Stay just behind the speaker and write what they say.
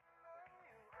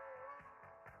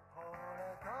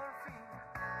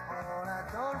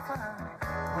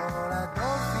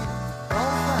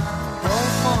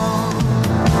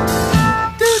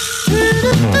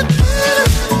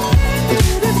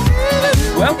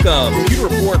Welcome, Pewter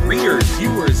Report readers,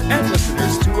 viewers, and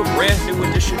listeners to a brand new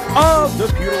edition of the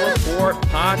Pewter Report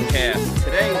podcast.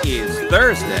 Today is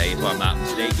Thursday, if I'm not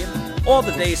mistaken. All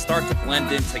the days start to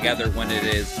blend in together when it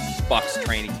is Bucks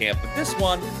training camp, but this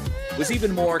one was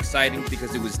even more exciting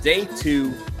because it was day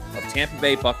 2 of Tampa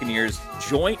Bay Buccaneers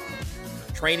joint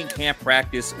training camp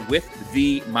practice with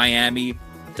the Miami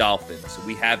Dolphins.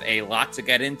 We have a lot to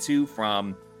get into,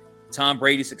 from Tom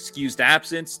Brady's excused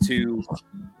absence to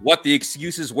what the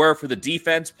excuses were for the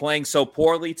defense playing so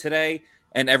poorly today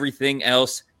and everything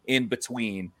else in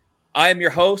between. I am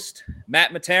your host,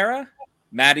 Matt Matera,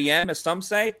 Matty M, as some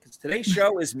say, because today's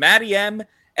show is Matty M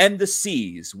and the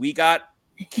C's. We got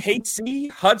Casey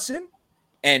Hudson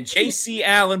and JC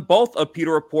Allen, both of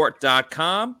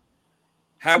PewterReport.com.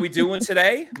 How are we doing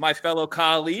today, my fellow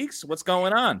colleagues? What's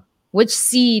going on? Which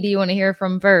C do you want to hear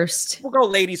from first? We'll go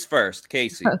ladies first,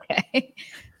 Casey. Okay.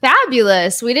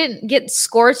 Fabulous. We didn't get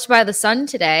scorched by the sun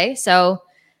today, so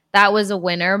that was a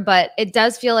winner. But it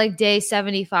does feel like day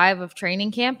 75 of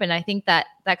training camp, and I think that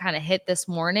kind of hit this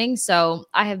morning. So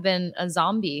I have been a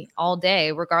zombie all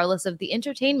day, regardless of the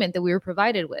entertainment that we were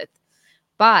provided with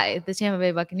by the Tampa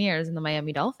Bay Buccaneers and the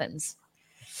Miami Dolphins.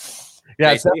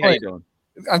 Yeah, Casey, how you doing?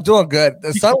 I'm doing good.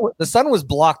 The sun was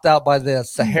blocked out by the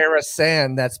Sahara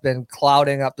sand that's been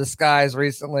clouding up the skies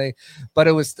recently, but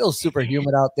it was still super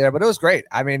humid out there. But it was great.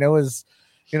 I mean, it was,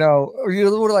 you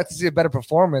would like to see a better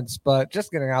performance, but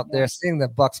just getting out there, seeing the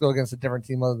Bucks go against a different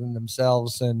team other than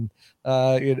themselves, and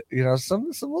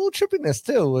some little chippiness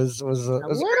too was a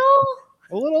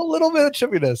little bit of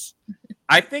chippiness.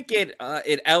 I think it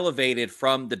elevated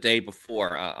from the day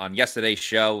before on yesterday's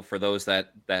show. For those that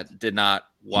did not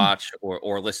watch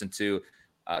or listen to,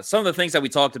 some of the things that we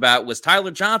talked about was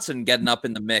Tyler Johnson getting up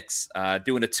in the mix,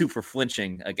 doing a 2 for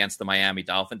flinching against the Miami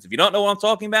Dolphins. If you don't know what I'm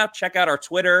talking about, check out our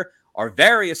Twitter, our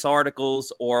various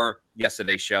articles, or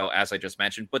yesterday's show, as I just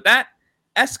mentioned. But that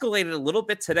escalated a little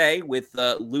bit today with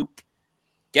Luke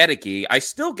Goedeke. I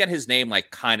still get his name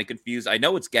kind of confused. I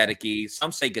know it's Goedeke.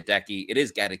 Some say Goedeke. It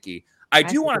is Goedeke. I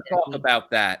do want to talk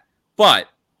about that, but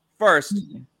first,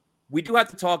 we do have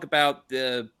to talk about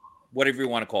the, whatever you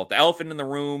want to call it, the elephant in the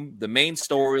room, the main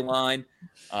storyline.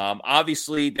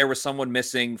 Obviously, there was someone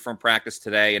missing from practice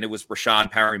today, and it was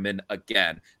Rashad Perriman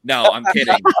again. No, I'm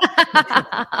kidding.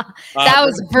 That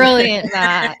was brilliant,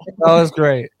 Matt. That was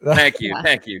great. Thank you.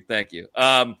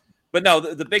 But no,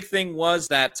 the big thing was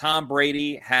that Tom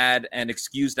Brady had an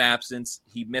excused absence.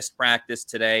 He missed practice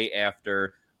today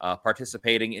after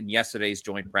participating in yesterday's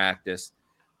joint practice.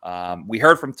 We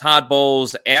heard from Todd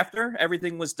Bowles after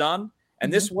everything was done,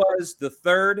 and this was the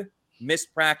 3rd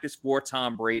missed practice for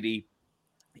Tom Brady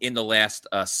in the last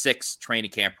 6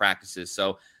 training camp practices.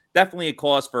 So definitely a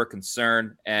cause for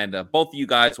concern. And both of you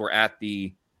guys were at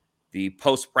the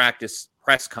post-practice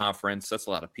press conference. That's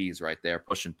a lot of P's right there,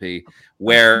 pushing P,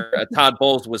 where Todd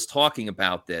Bowles was talking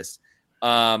about this.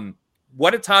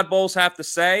 What did Todd Bowles have to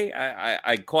say?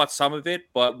 I caught some of it,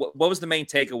 but what was the main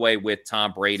takeaway with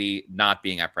Tom Brady not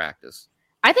being at practice?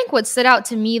 I think what stood out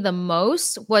to me the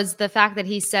most was the fact that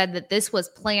he said that this was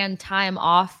planned time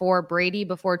off for Brady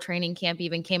before training camp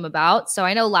even came about. So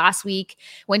I know last week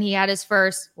when he had his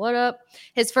first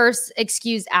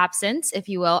excused absence, if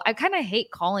you will, I kind of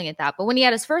hate calling it that, but when he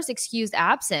had his first excused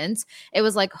absence, it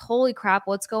was like, holy crap,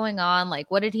 what's going on? Like,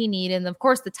 what did he need? And of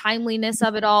course, the timeliness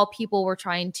of it all, people were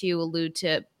trying to allude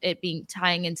to it being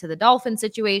tying into the Dolphin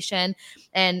situation.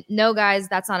 And no, guys,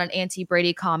 that's not an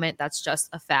anti-Brady comment. That's just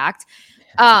a fact.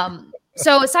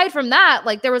 So aside from that,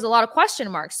 there was a lot of question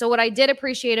marks. So what I did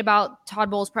appreciate about Todd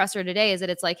Bowles' presser today is that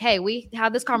it's like, hey, we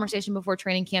had this conversation before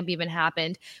training camp even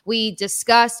happened. We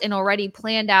discussed and already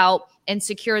planned out and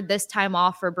secured this time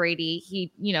off for Brady.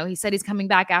 He said he's coming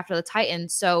back after the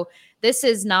Titans. So this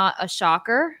is not a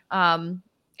shocker.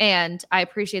 And I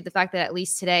appreciate the fact that at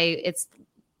least today it's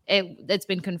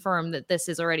been confirmed that this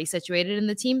is already situated and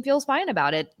the team feels fine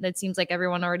about it. It seems like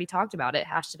everyone already talked about it,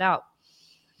 hashed it out.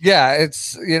 Yeah,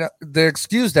 it's, the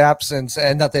excused absence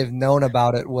and that they've known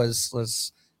about it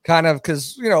was kind of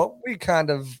because, we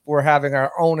kind of were having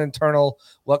our own internal,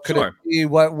 what could it be?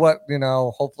 What,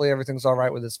 hopefully everything's all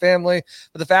right with his family.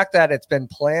 But the fact that it's been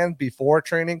planned before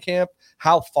training camp,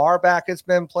 how far back it's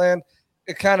been planned,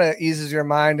 it kind of eases your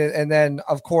mind. And then,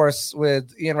 of course,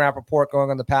 with Ian Rappaport going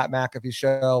on the Pat McAfee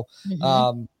show,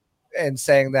 and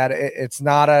saying that it's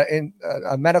not a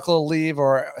medical leave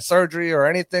or a surgery or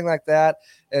anything like that.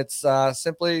 It's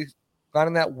simply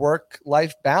finding that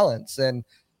work-life balance. And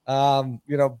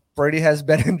Brady has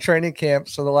been in training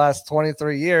camps for the last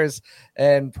 23 years,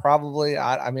 and probably,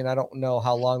 I don't know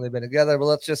how long they've been together, but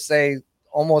let's just say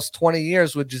almost 20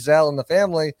 years with Gisele and the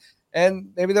family. And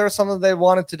maybe there was something they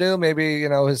wanted to do. Maybe,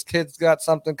 his kids got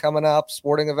something coming up,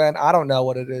 sporting event. I don't know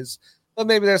what it is, but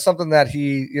maybe there's something that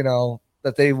he,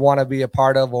 that they want to be a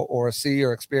part of or see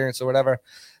or experience or whatever.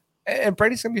 And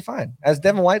Brady's going to be fine. As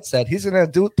Devin White said, he's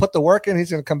going to put the work in.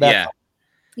 He's going to come back.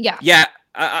 Yeah.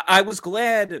 I was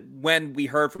glad when we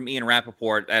heard from Ian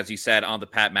Rappaport, as you said, on the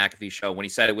Pat McAfee show, when he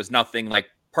said it was nothing like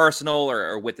personal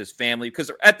or with his family,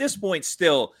 because at this point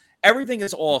still, everything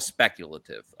is all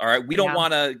speculative. All right. We don't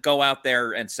want to go out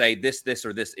there and say this,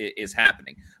 or this is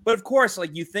happening. But of course,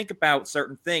 like you think about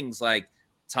certain things like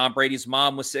Tom Brady's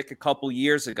mom was sick a couple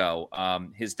years ago.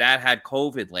 His dad had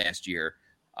COVID last year.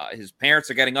 His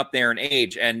parents are getting up there in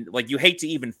age. And like, you hate to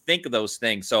even think of those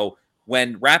things. So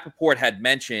when Rappaport had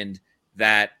mentioned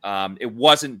that it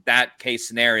wasn't that case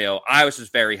scenario, I was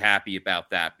just very happy about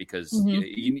that because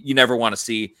you never want to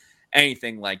see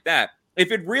anything like that.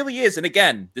 If it really is, and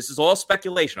again, this is all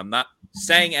speculation. I'm not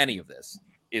saying any of this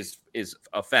is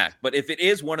a fact, but if it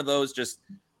is one of those just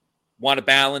want to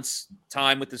balance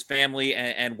time with his family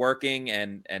and working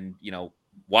and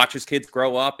watch his kids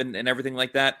grow up and everything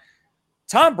like that,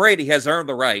 Tom Brady has earned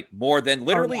the right more than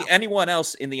literally anyone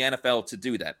else in the NFL to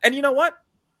do that. And you know what?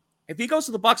 If he goes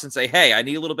to the Bucs and say, hey, I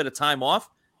need a little bit of time off,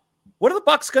 what are the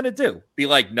Bucs going to do? Be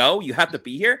like, no, you have to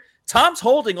be here? Tom's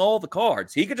holding all the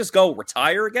cards. He could just go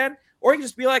retire again, or he could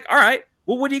just be like, all right,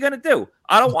 well, what are you going to do?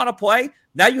 I don't want to play.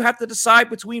 Now you have to decide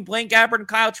between Blaine Gabbert and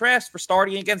Kyle Trask for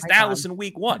starting against Dallas in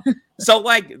week 1. So,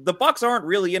 like, the Bucs aren't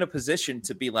really in a position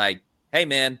to be like, hey,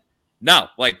 man, no,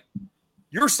 like,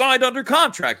 you're signed under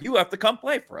contract. You have to come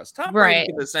play for us. Tom Brady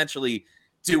can essentially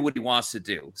do what he wants to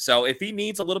do. So if he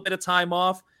needs a little bit of time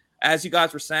off, as you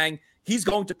guys were saying, he's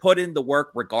going to put in the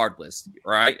work regardless,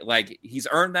 right? Like, he's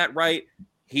earned that right.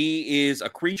 He is a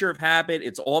creature of habit.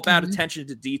 It's all about attention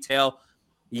to detail.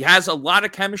 He has a lot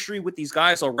of chemistry with these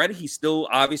guys already. He still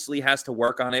obviously has to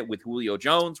work on it with Julio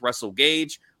Jones, Russell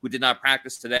Gage, who did not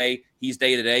practice today. He's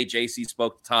day-to-day. JC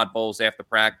spoke to Todd Bowles after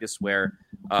practice where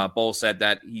Bowles said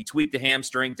that he tweaked the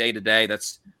hamstring day-to-day.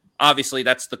 That's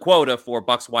the quota for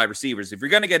Bucs wide receivers. If you're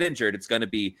going to get injured, it's going to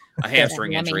be a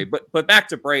hamstring injury. But back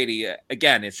to Brady,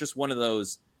 again, it's just one of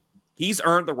those, he's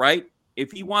earned the right.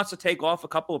 If he wants to take off a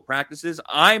couple of practices,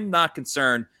 I'm not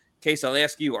concerned. Case, I'll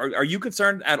ask you, are you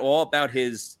concerned at all about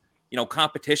his,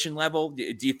 competition level?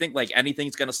 Do you think like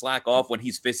anything's going to slack off when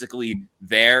he's physically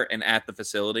there and at the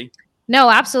facility? No,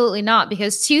 absolutely not.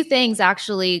 Because two things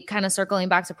actually kind of circling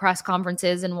back to press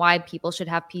conferences and why people should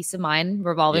have peace of mind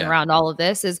revolving around all of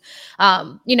this is,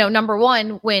 number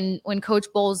one, when Coach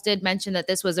Bowles did mention that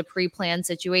this was a pre-planned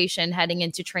situation heading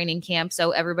into training camp,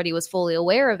 so everybody was fully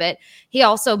aware of it. He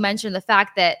also mentioned the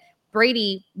fact that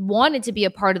Brady wanted to be a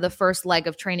part of the first leg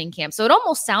of training camp. So it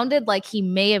almost sounded like he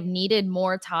may have needed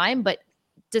more time, but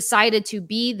decided to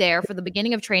be there for the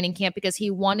beginning of training camp because he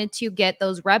wanted to get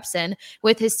those reps in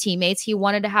with his teammates. He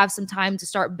wanted to have some time to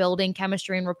start building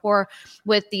chemistry and rapport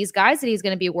with these guys that he's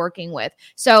going to be working with.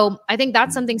 So I think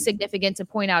that's something significant to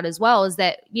point out as well, is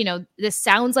that, this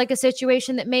sounds like a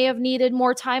situation that may have needed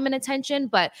more time and attention,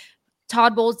 but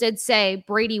Todd Bowles did say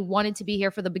Brady wanted to be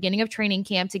here for the beginning of training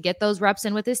camp to get those reps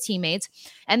in with his teammates.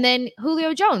 And then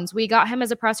Julio Jones, we got him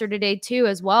as a presser today too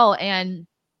as well. And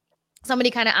somebody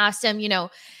kind of asked him,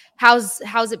 how's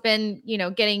it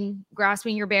been,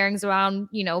 grasping your bearings around,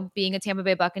 being a Tampa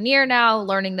Bay Buccaneer now,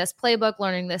 learning this playbook,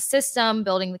 learning this system,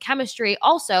 building the chemistry.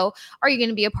 Also, are you going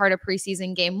to be a part of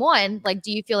preseason game 1? Like,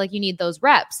 do you feel like you need those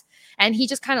reps? And he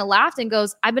just kind of laughed and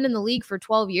goes, I've been in the league for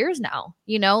 12 years now,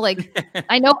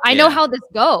 I know how this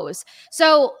goes.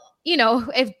 So,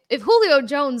 if Julio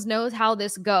Jones knows how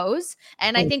this goes,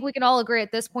 and I think we can all agree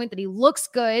at this point that he looks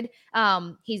good.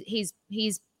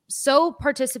 He's so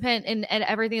participant in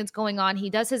everything that's going on. He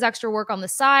does his extra work on the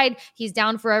side. He's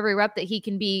down for every rep that he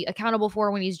can be accountable for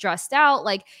when he's dressed out.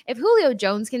 Like, if Julio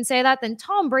Jones can say that, then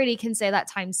Tom Brady can say that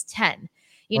times 10.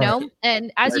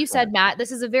 And as you said, Matt, this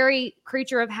is a very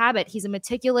creature of habit. He's a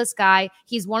meticulous guy.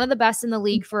 He's one of the best in the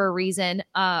league for a reason.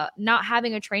 Not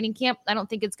having a training camp, I don't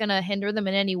think it's going to hinder them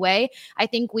in any way. I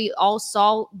think we all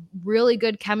saw really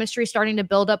good chemistry starting to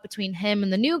build up between him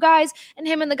and the new guys, and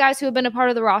him and the guys who have been a part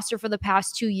of the roster for the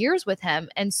past 2 years with him.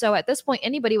 And so at this point,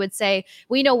 anybody would say,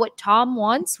 we know what Tom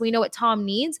wants. We know what Tom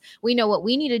needs. We know what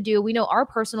we need to do. We know our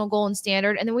personal goal and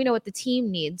standard, and then we know what the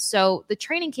team needs. So the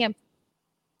training camp,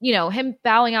 him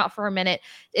bowing out for a minute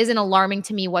isn't alarming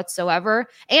to me whatsoever.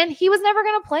 And he was never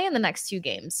going to play in the next 2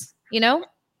 games,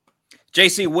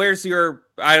 JC, where's your,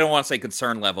 I don't want to say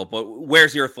concern level, but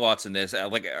where's your thoughts in this?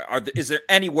 Is there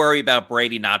any worry about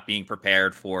Brady not being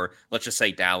prepared for, let's just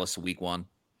say, Dallas week 1?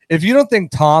 If you don't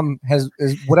think Tom is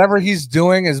whatever he's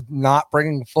doing is not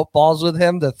bringing footballs with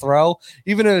him to throw,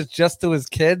 even if it's just to his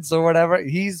kids or whatever,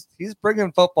 he's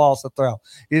bringing footballs to throw.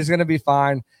 He's going to be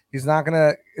fine. He's not going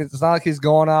to, it's not like he's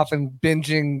going off and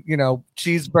binging,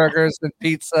 cheeseburgers and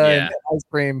pizza and ice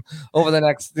cream over the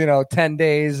next, 10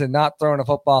 days and not throwing a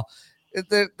football. It's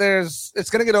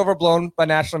going to get overblown by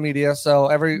national media. So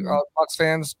every Bucs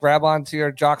fans, grab onto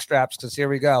your jock straps because here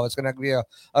we go. It's going to be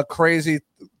a crazy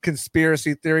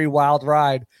conspiracy theory wild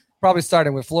ride, probably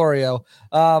starting with Florio.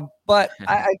 But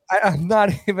I'm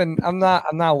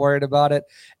not worried about it.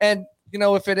 And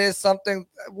if it is something,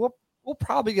 we'll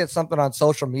probably get something on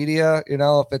social media.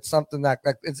 If it's something that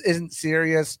isn't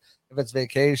serious, if it's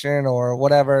vacation or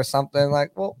whatever, something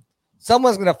like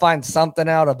someone's going to find something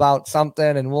out about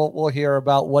something, and we'll hear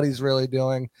about what he's really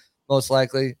doing. Most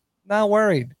likely, not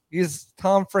worried. He's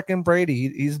Tom freaking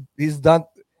Brady. He's done.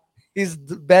 He's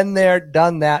been there,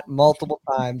 done that multiple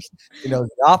times. The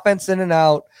offense in and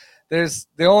out. There's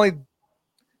the only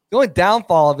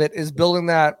downfall of it is building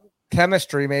that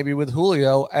chemistry maybe with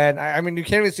Julio, and I mean you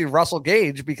can't even see Russell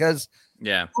Gage because who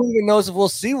even knows if we'll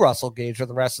see Russell Gage for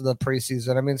the rest of the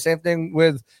preseason. I mean, same thing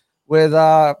with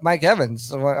Mike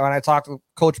Evans. When I talked to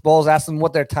Coach Bowles, asked him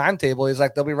what their timetable is,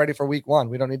 like they'll be ready for week 1.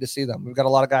 We don't need to see them. We've got a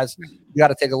lot of guys you got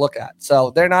to take a look at.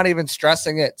 So they're not even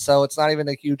stressing it. So it's not even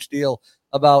a huge deal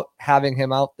about having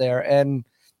him out there. And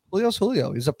Julio's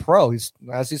Julio. He's a pro. He's,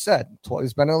 as he said,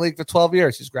 he's been in the league for 12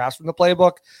 years. He's grasping the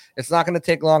playbook. It's not going to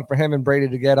take long for him and Brady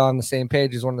to get on the same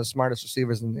page. He's one of the smartest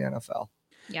receivers in the NFL.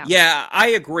 Yeah, I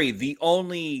agree. The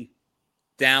only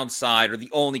downside or the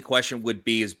only question would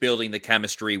be is building the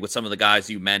chemistry with some of the guys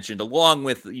you mentioned, along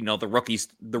with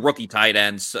the rookie tight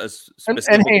ends,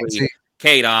 specifically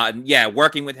K-Dot, and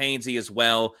working with Hainsey as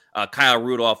well. Kyle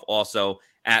Rudolph also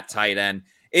at tight end.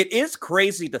 It is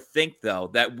crazy to think though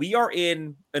that we are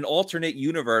in an alternate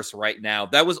universe right now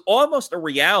that was almost a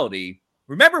reality.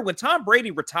 Remember when Tom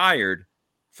Brady retired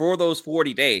for those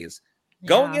 40 days?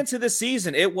 Going into the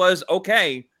season, it was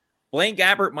okay. Blaine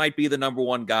Gabbert might be the number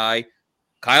 1 guy.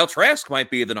 Kyle Trask might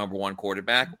be the number 1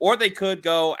 quarterback, or they could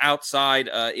go outside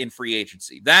in free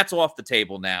agency. That's off the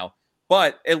table now.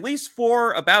 But at least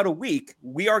for about a week,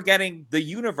 we are getting the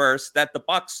universe that the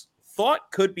Bucs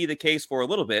thought could be the case for a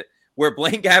little bit, where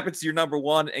Blaine Gabbert's your number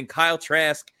 1 and Kyle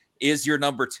Trask is your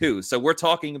number 2. So we're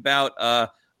talking about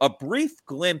a brief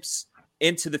glimpse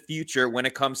into the future when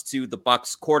it comes to the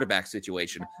Bucs quarterback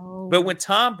situation. But when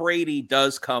Tom Brady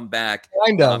does come back,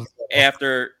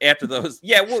 after those,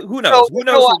 who knows? Who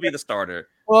knows who'll be the starter?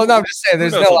 Well, no, I'm just saying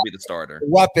there's no be the starter.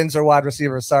 Weapons or wide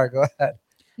receivers. Sorry, go ahead.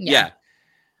 Yeah.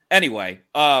 Anyway,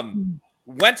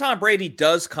 when Tom Brady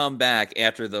does come back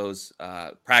after those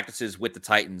practices with the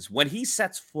Titans, when he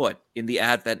sets foot in the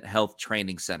Advent Health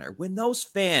Training Center, when those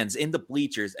fans in the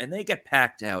bleachers and they get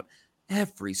packed out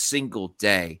every single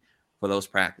day for those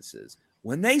practices,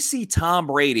 when they see Tom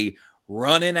Brady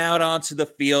running out onto the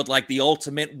field like the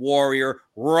ultimate warrior,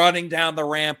 running down the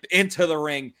ramp into the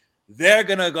ring, they're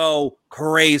going to go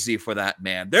crazy for that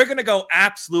man. They're going to go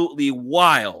absolutely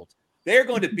wild. They're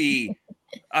going to be,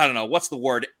 I don't know, what's the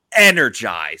word?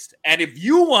 Energized. And if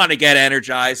you want to get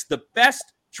energized, the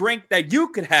best drink that you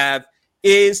could have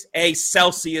is a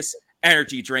Celsius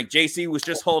energy drink. JC was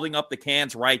just holding up the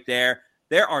cans right there.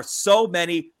 There are so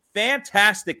many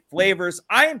fantastic flavors.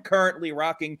 I am currently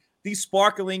rocking the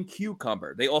sparkling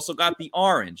cucumber. They also got the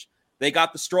orange. They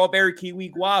got the strawberry kiwi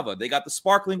guava. They got the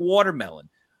sparkling watermelon.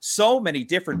 So many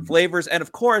different flavors. And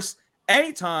of course,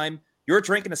 anytime you're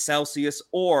drinking a Celsius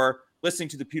or listening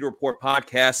to the Pewter Report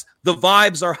podcast, the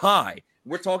vibes are high.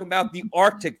 We're talking about the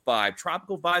Arctic vibe,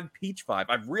 tropical vibe, peach vibe.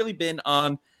 I've really been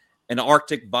on an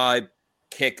Arctic vibe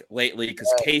kick lately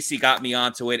because Casey got me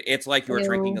onto it. It's like you're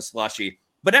drinking a slushie.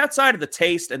 But outside of the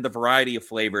taste and the variety of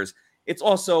flavors, it's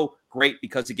also great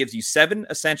because it gives you 7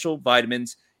 essential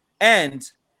vitamins and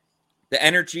the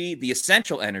energy, the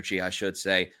essential energy, I should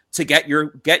say, to get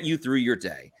you through your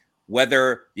day.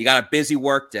 Whether you got a busy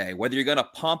work day, whether you're going to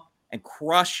pump and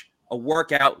crush a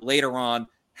workout later on,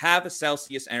 have a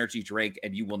Celsius energy drink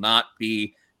and you will not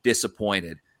be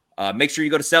disappointed. Make sure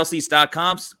you go to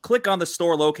Celsius.com, click on the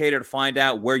store locator to find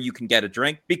out where you can get a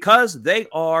drink because they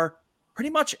are pretty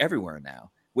much everywhere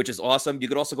now, which is awesome. You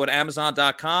could also go to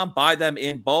Amazon.com, buy them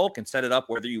in bulk and set it up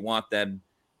whether you want them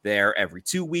there every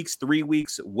 2 weeks, 3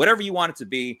 weeks, whatever you want it to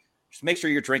be. Just make sure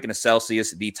you're drinking a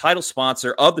Celsius, the title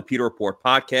sponsor of the Pewter Report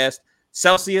podcast.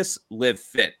 Celsius, live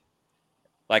fit.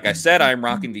 Like I said, I'm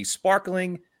rocking the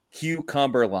sparkling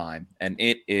cucumber lime, and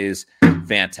it is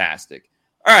fantastic.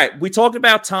 All right, we talked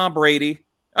about Tom Brady.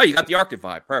 Oh, you got the Arctic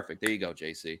vibe. Perfect. There you go,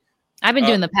 JC. I've been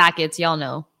doing the packets. Y'all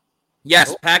know.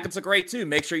 Yes, packets are great too.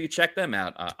 Make sure you check them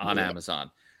out on Amazon.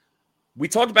 We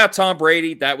talked about Tom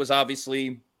Brady. That was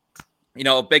obviously,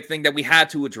 a big thing that we had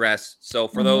to address. So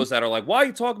for those that are like, why are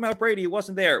you talking about Brady? He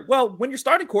wasn't there. Well, when your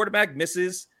starting quarterback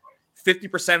misses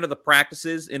 50% of the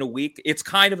practices in a week, it's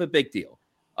kind of a big deal.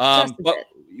 But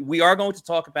we are going to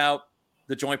talk about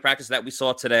the joint practice that we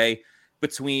saw today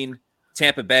between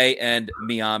Tampa Bay and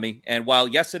Miami. And while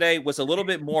yesterday was a little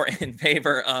bit more in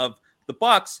favor of the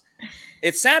Bucs,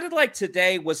 it sounded like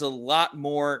today was a lot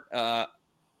more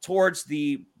towards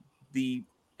the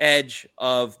edge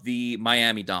of the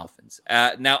Miami Dolphins.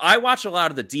 Now, I watched a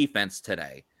lot of the defense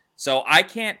today, so I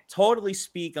can't totally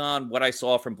speak on what I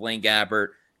saw from Blaine Gabbert,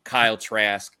 Kyle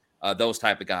Trask, those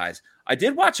type of guys. I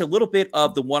did watch a little bit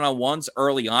of the one-on-ones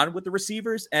early on with the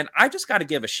receivers, and I just got to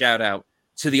give a shout-out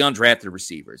to the undrafted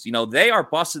receivers. They are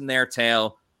busting their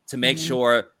tail to make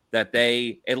sure that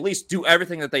they at least do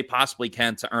everything that they possibly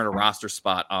can to earn a roster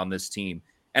spot on this team.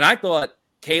 And I thought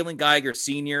Kalen Geiger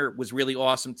Sr. was really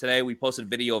awesome today. We posted a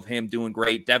video of him doing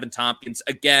great. Devin Tompkins,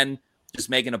 again, just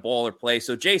making a baller play.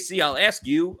 So, JC, I'll ask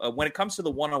you, when it comes to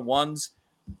the one-on-ones,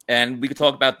 and we could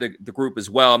talk about the group as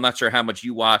well. I'm not sure how much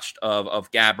you watched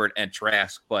of Gabbert and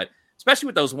Trask, but especially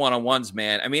with those one-on-ones,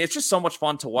 man, I mean, it's just so much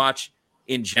fun to watch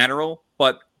in general,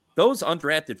 but those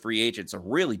undrafted free agents are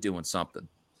really doing something.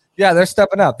 Yeah, they're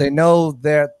stepping up. They know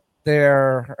that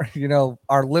there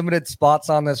are limited spots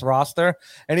on this roster,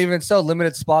 and even so,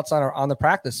 limited spots on the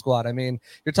practice squad. I mean,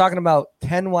 you're talking about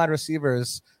 10 wide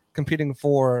receivers competing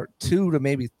for 2 to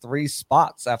maybe 3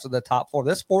 spots after the top 4.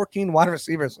 There's 14 wide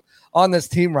receivers on this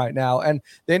team right now, and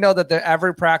they know that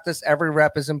every practice, every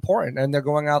rep is important, and they're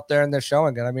going out there and they're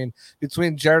showing it. I mean,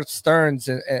 between Jared Stearns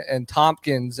and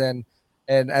Tompkins and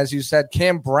as you said,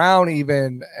 Cam Brown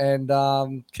even, and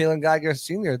Kalen Geiger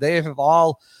Sr., they have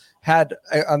all had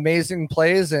amazing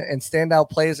plays and standout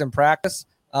plays in practice,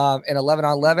 in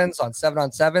 11-on-11s, on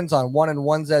 7-on-7s, on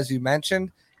 1-on-1s, as you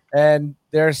mentioned, and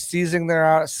they're sieging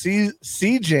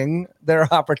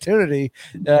their opportunity,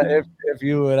 if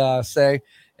you would say.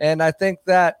 And I think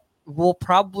that we'll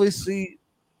probably see,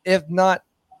 if not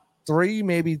 3,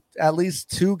 maybe at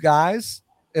least 2 guys,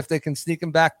 if they can sneak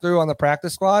them back through on the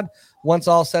practice squad, once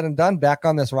all said and done, back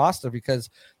on this roster, because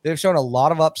they've shown a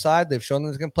lot of upside. They've shown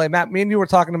that they can play. Matt, me and you were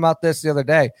talking about this the other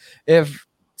day. If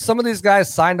some of these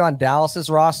guys signed on Dallas's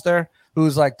roster,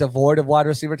 who's like devoid of wide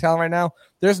receiver talent right now,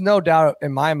 there's no doubt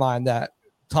in my mind that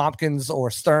Tompkins or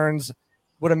Stearns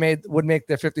would make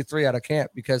their 53 out of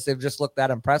camp, because they've just looked that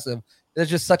impressive. There's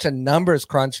just such a numbers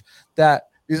crunch that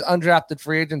these undrafted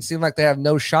free agents seem like they have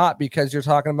no shot, because you're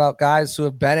talking about guys who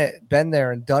have been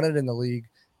there and done it in the league,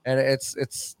 and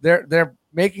they're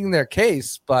making their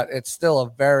case, but it's still a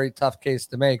very tough case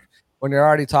to make when you're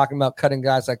already talking about cutting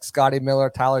guys like Scotty Miller,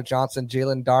 Tyler Johnson,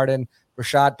 Jalen Darden,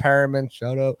 Rashad Perriman,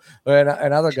 shout out,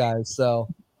 and other guys. So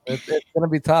it's going to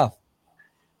be tough.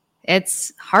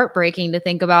 It's heartbreaking to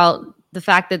think about the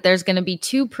fact that there's going to be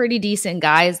 2 pretty decent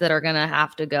guys that are going to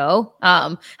have to go.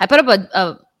 I put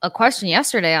up a question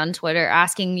yesterday on Twitter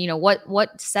asking,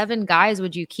 what 7 guys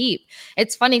would you keep?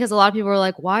 It's funny because a lot of people are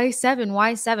like, why 7?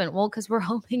 Why 7? Well, because we're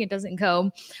hoping it doesn't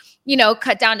go,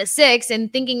 cut down to 6,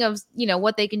 and thinking of,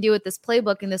 what they can do with this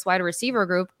playbook and this wide receiver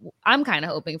group. I'm kind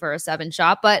of hoping for a 7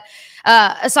 shot. But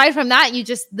aside from that,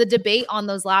 the debate on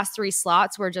those last 3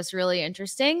 slots were just really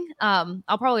interesting.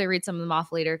 I'll probably read some of them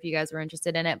off later if you guys were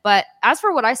interested in it. But as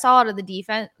for what I saw out of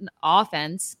the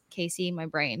offense, Casey, my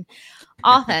brain,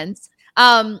 offense,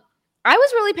 I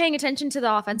was really paying attention to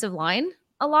the offensive line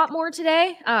a lot more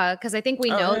today, because I think we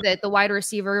know that the wide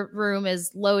receiver room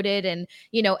is loaded, and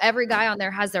every guy on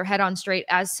there has their head on straight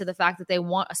as to the fact that they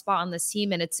want a spot on this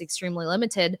team, and it's extremely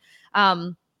limited.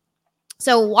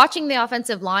 So watching the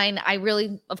offensive line, I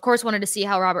really, of course, wanted to see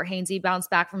how Robert Hainsey bounced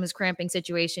back from his cramping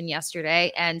situation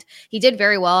yesterday. And he did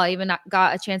very well. I even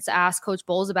got a chance to ask Coach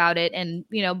Bowles about it. And,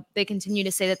 they continue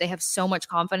to say that they have so much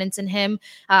confidence in him.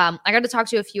 I got to talk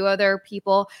to a few other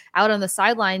people out on the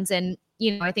sidelines. And,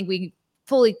 I think we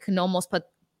fully can almost put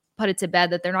it to bed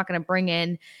that they're not going to bring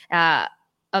in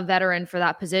a veteran for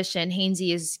that position.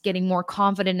 Hainsey is getting more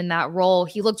confident in that role.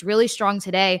 He looked really strong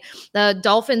today. The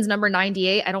Dolphins number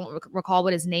 98, I don't recall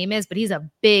what his name is, but he's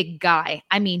a big guy.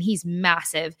 I mean, he's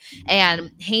massive.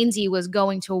 And Hainsey was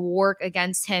going to work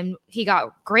against him. He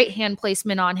got great hand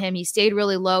placement on him. He stayed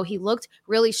really low. He looked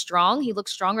really strong. He looked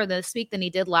stronger this week than he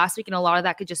did last week. And a lot of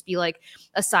that could just be like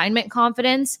assignment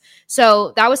confidence.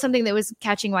 So that was something that was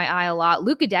catching my eye a lot.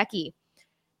 Luka Decky,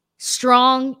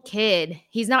 strong kid.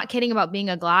 He's not kidding about being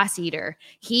a glass eater.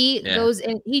 He goes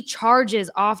and he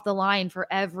charges off the line for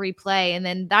every play. And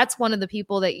then that's one of the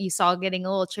people that you saw getting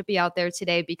a little chippy out there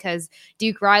today, because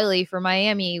Duke Riley for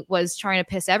Miami was trying to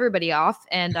piss everybody off.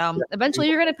 And eventually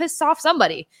you're going to piss off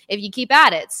somebody if you keep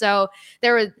at it. So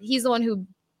he's the one who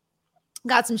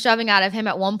got some shoving out of him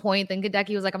at one point. Then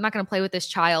Goedeke was like, I'm not going to play with this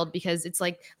child, because it's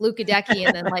like Luke Goedeke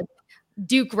and then like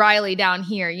Duke Riley down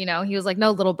here, he was like,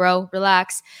 no, little bro,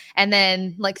 relax. And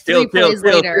then like three plays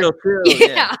later.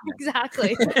 Yeah,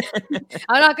 exactly.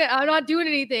 I'm not doing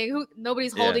anything.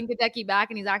 Nobody's holding Goedeke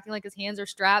back, and he's acting like his hands are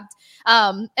strapped.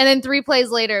 And then 3 plays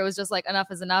later, it was just like,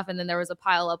 enough is enough. And then there was a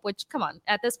pile up, which, come on,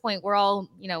 at this point, we're all,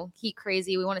 heat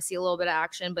crazy. We want to see a little bit of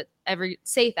action, but every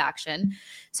safe action.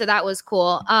 So that was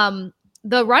cool.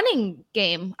 The running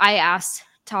game I asked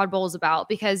Todd Bowles about,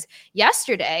 because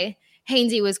yesterday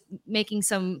Hainsey was making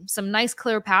some nice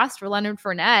clear paths for Leonard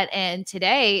Fournette, and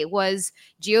today was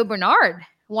Gio Bernard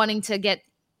wanting to get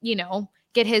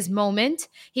his moment.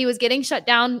 He was getting shut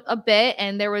down a bit,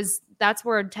 and that's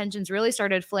where tensions really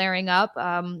started flaring up.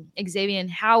 Xavier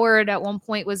Howard at one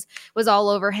point was all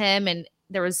over him, and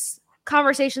there was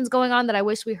conversations going on that I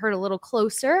wish we heard a little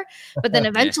closer, but then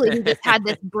eventually he just had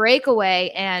this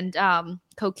breakaway, and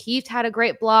Kokeeft had a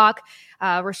great block.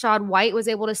 Rashad White was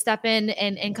able to step in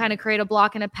and kind of create a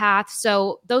block and a path.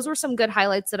 So those were some good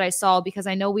highlights that I saw, because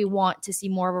I know we want to see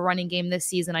more of a running game this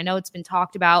season. I know it's been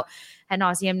talked about ad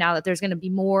nauseum now that there's going to be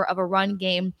more of a run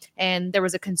game, and there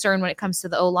was a concern when it comes to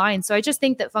the O-line. So I just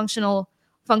think that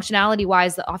functionality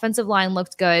wise, the offensive line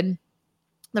looked good.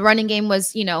 The running game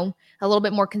was, a little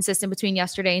bit more consistent between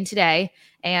yesterday and today.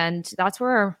 And that's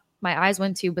where my eyes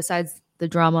went to, besides the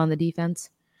drama on the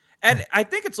defense. And I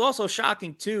think it's also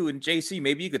shocking too, and JC,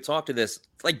 maybe you could talk to this.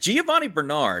 Like Giovanni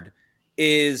Bernard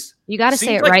is... You got to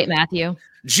say it right, Matthew.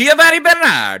 Giovanni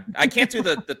Bernard. I can't do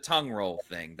the tongue roll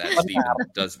thing that Steven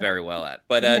does very well at.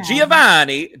 But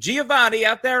Giovanni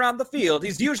out there on the field,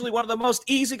 he's usually one of the most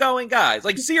easygoing guys.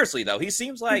 Like, seriously, though, he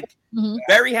seems like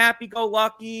very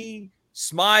happy-go-lucky,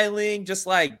 smiling, just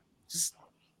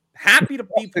happy to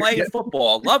be playing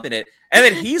football, loving it. And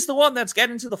then he's the one that's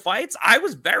getting into the fights. I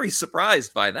was very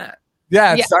surprised by that.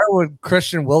 Yeah, it started with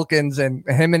Christian Wilkins and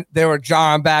him, and they were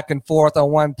jarring back and forth on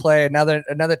one play.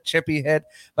 Another chippy hit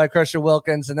by Christian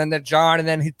Wilkins, and then they're jarring, and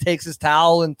then he takes his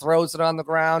towel and throws it on the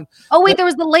ground. Oh wait, there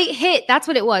was the late hit. That's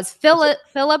what it was. Philip,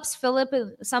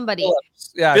 somebody.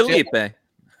 Yeah, Felipe.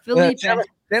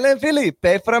 Dylan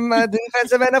Felipe from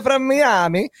defensive end from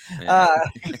Miami.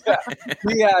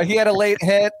 He had a late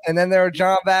hit, and then they were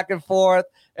jarring back and forth.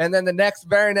 And then the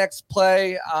very next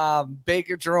play,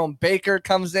 Jerome Baker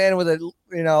comes in with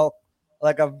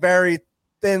like a very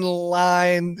thin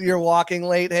line. You're walking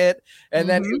late hit, and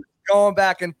then he's going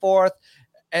back and forth.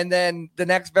 And then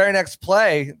the very next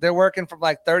play, they're working from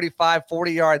like 35,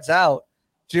 40 yards out.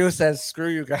 Gio says, "Screw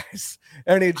you guys,"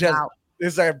 and he just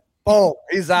is like, boom,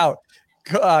 he's out.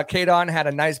 Kadon had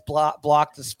a nice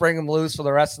block to spring him loose for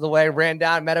the rest of the way. Ran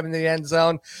down, met him in the end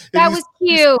zone. That was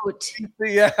cute.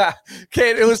 Yeah,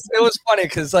 Cade. It was funny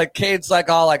because like Cade's like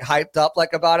all like hyped up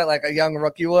like about it, like a young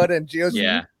rookie would, and Gio's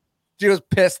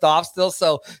pissed off still.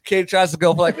 So Cade tries to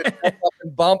go for like a up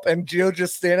and bump, and Gio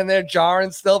just standing there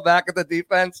jarring still back at the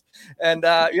defense. And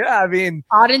I mean,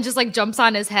 Auden just like jumps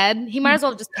on his head. He might as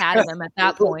well just pat him at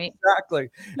that point. Exactly.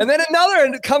 And then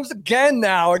and it comes again.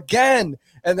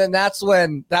 And then that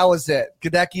was it.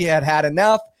 Goedeke had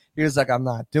enough. He was like, I'm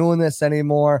not doing this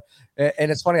anymore.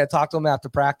 And it's funny, I talked to him after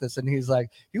practice, and he's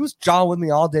like, he was jawing with me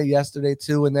all day yesterday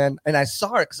too. And I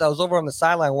saw it because I was over on the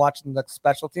sideline watching the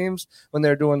special teams when they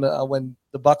were doing when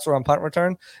the Bucs were on punt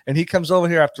return. And he comes over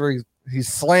here after he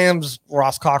slams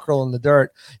Ross Cockrell in the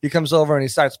dirt. He comes over and he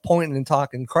starts pointing and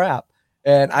talking crap.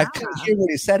 And I couldn't hear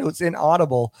what he said. It was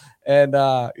inaudible. And,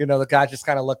 the guy just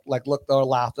kind of looked or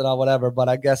laughed or whatever. But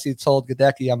I guess he told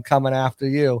Goedeke, I'm coming after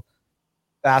you.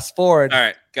 Fast forward. All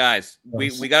right, guys,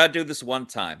 we got to do this one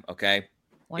time, okay?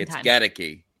 It's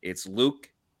Goedeke. It's Luke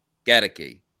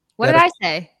Goedeke. What did I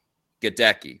say?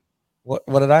 Goedeke. What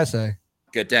did I say?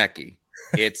 Goedeke.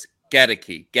 It's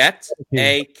Goedeke. Get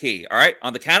a key. All right,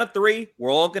 on the count of 3,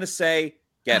 we're all going to say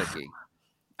Goedeke.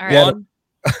 All right. 1,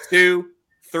 2,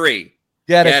 3.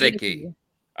 Goedeke.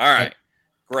 All right.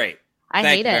 Great.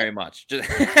 Thank you very much.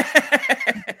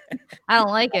 I don't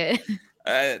like it.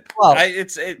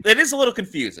 It is a little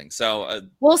confusing. So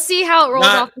we'll see how it rolls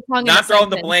off the tongue. Not throwing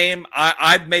the blame.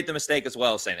 I've made the mistake as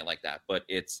well saying it like that, but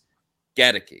it's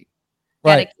Goedeke.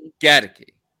 Right.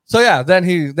 Goedeke. So then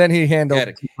he handled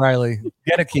Duke Riley.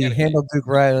 Goedeke handled Duke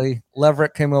Riley.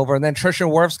 Leverett came over, and then Trisha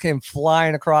Wirfs came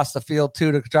flying across the field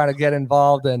too to try to get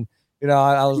involved, and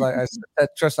I was like, I said,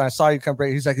 Tristan, I saw you come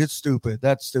break. He's like, it's stupid.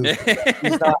 That's stupid.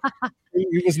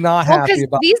 He was not happy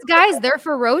about these guys. They're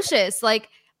ferocious,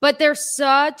 but they're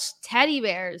such teddy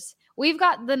bears. We've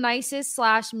got the nicest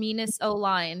 / meanest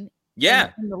O-line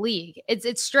in the league.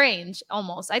 It's strange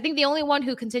almost. I think the only one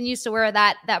who continues to wear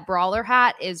that brawler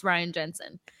hat is Ryan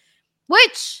Jensen.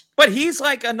 But he's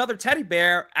like another teddy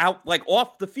bear out like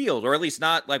off the field, or at least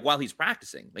not like while he's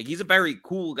practicing. Like he's a very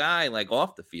cool guy, like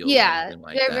off the field. Yeah,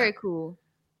 very cool.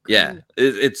 Yeah,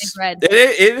 it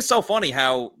is so funny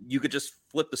how you could just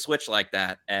flip the switch like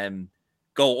that and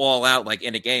go all out like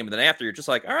in a game, and then after you're just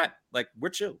like, all right, like we're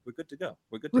chill, we're good to go.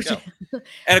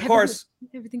 And of course,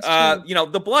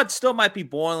 the blood still might be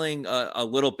boiling a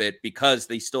little bit because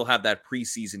they still have that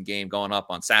preseason game going up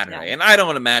on Saturday, and I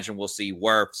don't imagine we'll see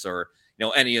Wirfs or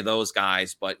any of those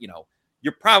guys, but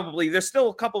there's still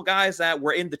a couple guys that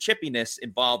were in the chippiness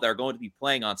involved that are going to be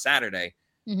playing on Saturday.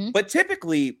 Mm-hmm. But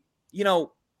typically,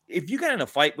 if you get in a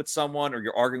fight with someone or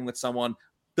you're arguing with someone,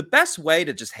 the best way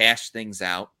to just hash things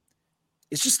out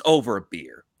is just over a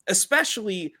beer,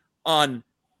 especially on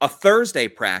a Thursday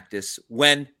practice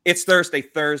when it's Thirsty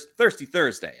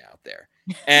Thursday out there.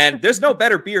 And there's no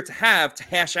better beer to have to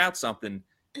hash out something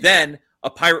than a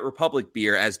Pirate Republic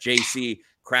beer, as JC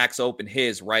cracks open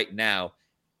his right now.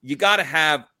 You got to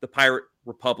have the Pirate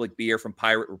Republic beer from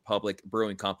Pirate Republic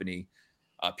Brewing Company.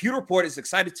 Pewter Report is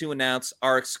excited to announce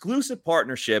our exclusive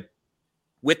partnership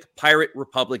with Pirate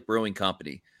Republic Brewing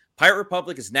Company. Pirate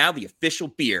Republic is now the official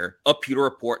beer of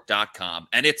PewterReport.com,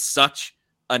 and it's such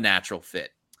a natural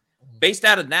fit. Based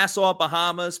out of Nassau,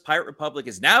 Bahamas, Pirate Republic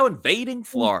is now invading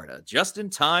Florida just in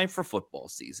time for football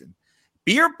season.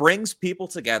 Beer brings people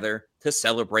together to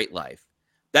celebrate life.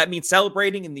 That means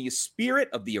celebrating in the spirit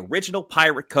of the original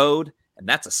Pirate Code, and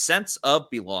that's a sense of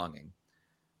belonging.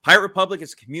 Pirate Republic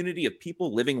is a community of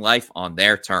people living life on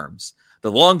their terms.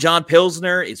 The Long John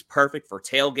Pilsner is perfect for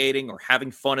tailgating or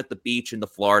having fun at the beach in the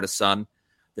Florida sun.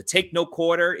 The Take No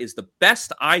Quarter is the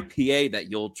best IPA that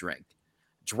you'll drink.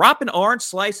 Drop an orange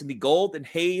slice in the golden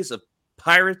haze of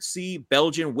piracy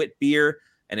Belgian wit beer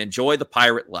and enjoy the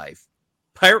pirate life.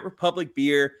 Pirate Republic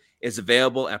beer is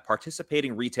available at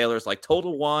participating retailers like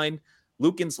Total Wine,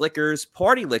 Lucan's Liquors,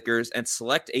 Party Liquors, and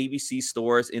select ABC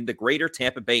stores in the greater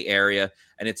Tampa Bay area,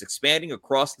 and it's expanding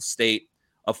across the state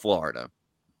of Florida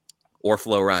or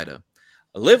Florida.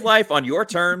 Live life on your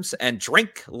terms and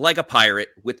drink like a pirate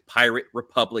with Pirate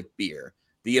Republic beer,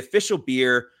 the official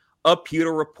beer of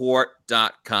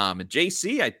PewterReport.com. And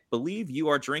JC, I believe you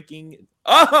are drinking.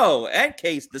 Oh, and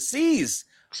Case, the C's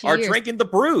are drinking the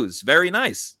brews. Very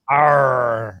nice.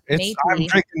 I'm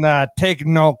drinking the Take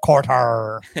No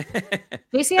Quarter.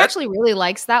 JC actually really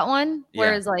likes that one.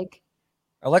 Whereas I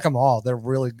like them all. They're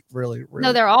really, really, really.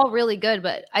 No, they're all really good.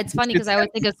 But it's funny because I always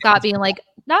think of Scott being like,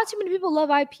 not too many people love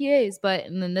IPAs,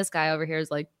 and then this guy over here is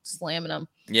like slamming them.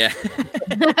 Yeah.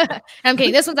 I'm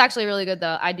kidding. This one's actually really good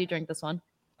though. I do drink this one.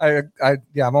 I'm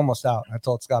almost out. I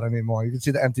told Scott I need more. You can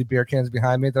see the empty beer cans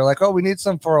behind me. They're like, oh, we need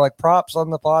some for like props on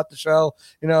the pod to show,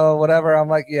 whatever. I'm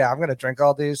like, yeah, I'm gonna drink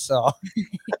all these. So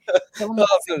I'll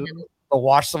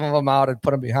wash some of them out and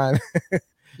put them behind me.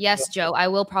 Yes, Joe. I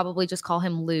will probably just call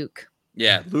him Luke.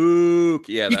 Yeah, Luke.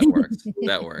 Yeah, that works.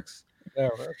 That works.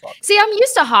 See, I'm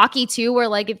used to hockey too, where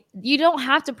if you don't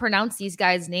have to pronounce these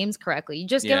guys' names correctly, you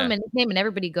just give them a nickname and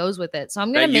everybody goes with it. So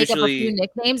I'm gonna make up a few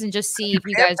nicknames and just see if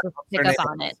you guys will pick up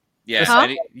on it. Yeah,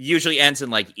 and it usually ends in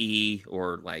like E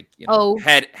or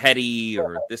Hetty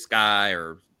or this guy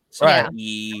or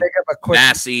E,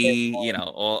 Massey,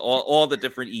 all the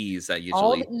different E's that usually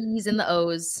all the E's and the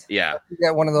O's. Yeah, you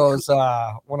get one of those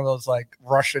like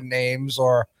Russian names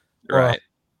or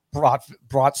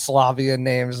Bratslavian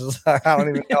names. I don't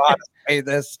even know how to say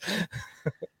this.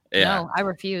 No, I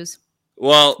refuse.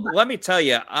 Well, let me tell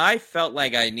you, I felt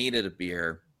like I needed a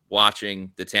beer watching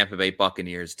the Tampa Bay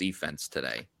Buccaneers defense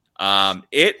today.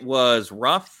 It was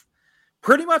rough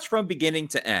pretty much from beginning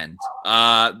to end.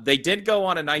 They did go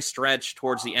on a nice stretch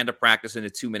towards the end of practice in a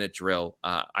 2-minute drill.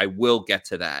 I will get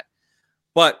to that.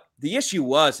 But the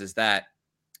issue is that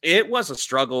it was a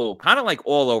struggle kind of like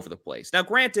all over the place. Now,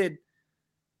 granted,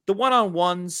 the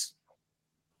one-on-ones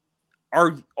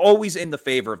are always in the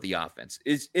favor of the offense.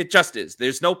 It just is.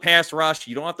 There's no pass rush.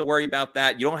 You don't have to worry about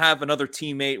that. You don't have another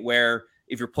teammate where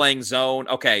if you're playing zone,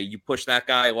 okay, you push that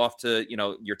guy off to,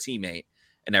 your teammate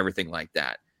and everything like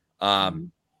that.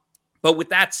 But with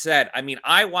that said,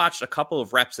 I watched a couple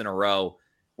of reps in a row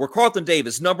where Carlton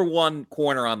Davis, number one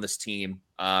corner on this team,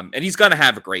 and he's going to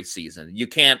have a great season. You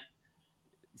can't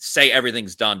say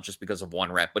everything's done just because of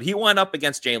one rep, but he went up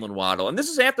against Jalen Waddle. And this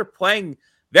is after playing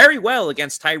very well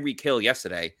against Tyreek Hill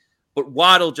yesterday. But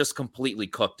Waddle just completely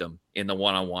cooked him in the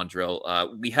one-on-one drill.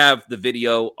 We have the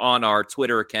video on our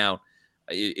Twitter account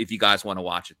if you guys want to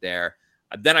watch it there.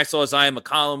 Then I saw Zion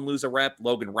McCollum lose a rep.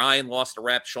 Logan Ryan lost a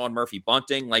rep. Sean Murphy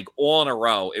bunting, like all in a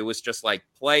row. It was just like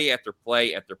play after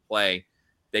play after play.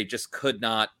 They just could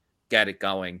not get it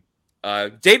going.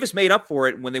 Davis made up for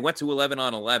it when they went to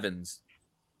 11-on-11s.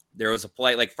 There was a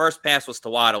play, like first pass was to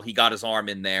Waddle. He got his arm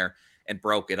in there and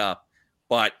broke it up.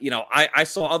 But, I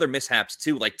saw other mishaps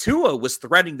too. Like Tua was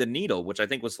threading the needle, which I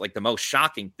think was like the most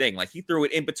shocking thing. Like he threw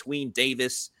it in between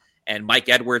Davis and Mike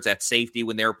Edwards at safety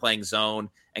when they were playing zone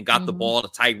and got the ball to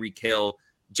Tyreek Hill.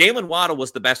 Jalen Waddle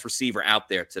was the best receiver out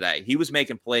there today. He was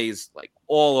making plays like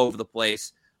all over the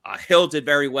place. Hill did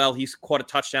very well. He caught a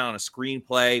touchdown on a screen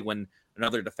play when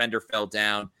another defender fell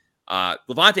down.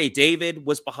 Levante David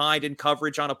was behind in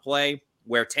coverage on a play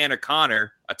where Tanner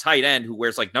Connor, a tight end who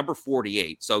wears like number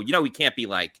 48. So, he can't be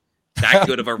like that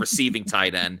good of a receiving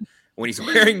tight end when he's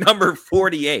wearing number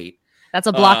 48. That's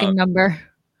a blocking number.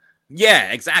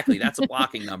 Yeah, exactly. That's a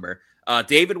blocking number.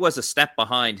 David was a step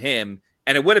behind him,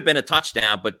 and it would have been a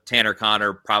touchdown, but Tanner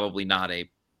Connor, probably not a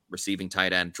receiving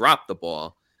tight end, dropped the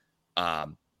ball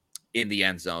in the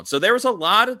end zone. So there was a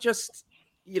lot of just,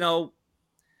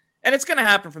 and it's going to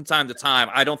happen from time to time.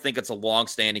 I don't think it's a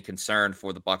long-standing concern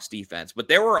for the Bucs defense, but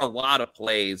there were a lot of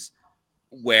plays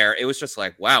where it was just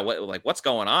like, wow, what's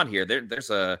going on here? There's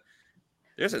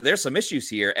some issues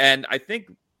here, and I think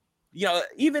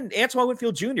even Antoine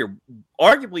Winfield Jr.,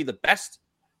 arguably the best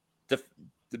the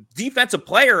defensive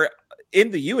player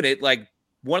in the unit, like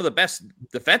one of the best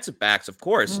defensive backs, of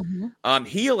course.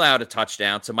 He allowed a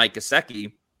touchdown to Mike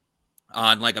Gesicki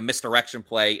on like a misdirection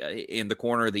play in the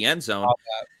corner of the end zone.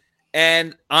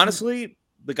 And honestly,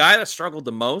 the guy that struggled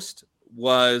the most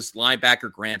was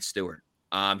linebacker Grant Stewart.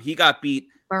 He got beat.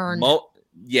 Burned.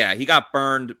 He got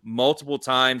burned multiple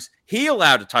times. He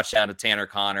allowed a touchdown to Tanner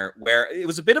Connor where it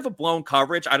was a bit of a blown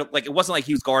coverage. It wasn't like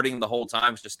he was guarding the whole time.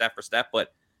 It was just step for step,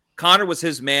 but Connor was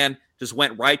his man, just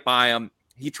went right by him.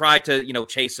 He tried to,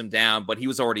 chase him down, but he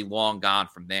was already long gone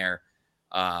from there.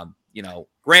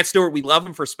 Grant Stewart, we love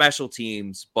him for special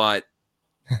teams, but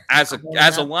as a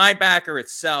linebacker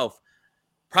itself,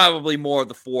 probably more of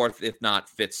the fourth, if not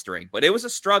fifth string. But it was a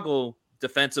struggle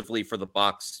defensively for the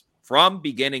Bucs from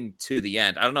beginning to the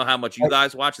end. I don't know how much you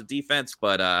guys watch the defense,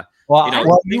 but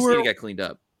things need to get cleaned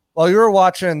up. While you were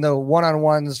watching the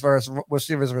one-on-ones versus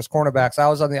receivers versus cornerbacks, I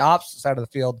was on the opposite side of the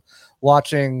field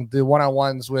watching the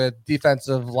one-on-ones with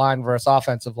defensive line versus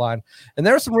offensive line. And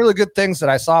there were some really good things that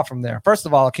I saw from there. First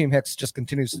of all, Akeem Hicks just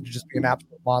continues to just be an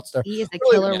absolute monster. He is a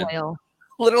killer whale.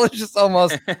 Literally just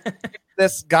almost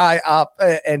this guy up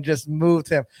and just moved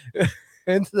him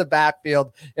into the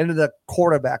backfield, into the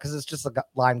quarterback, because it's just a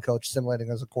line coach simulating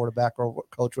as a quarterback or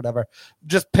coach, whatever.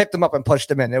 Just picked him up and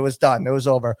pushed him in. It was done. It was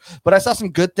over. But I saw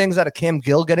some good things out of Cam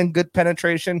Gill getting good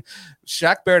penetration.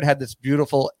 Shaq Barrett had this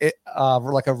beautiful,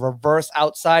 like a reverse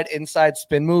inside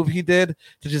spin move he did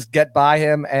to just get by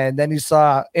him. And then you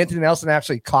saw Anthony Nelson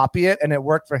actually copy it, and it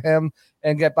worked for him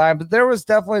and get by him. But there was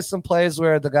definitely some plays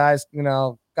where the guys,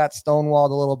 got stonewalled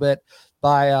a little bit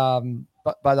by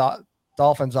the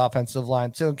Dolphins offensive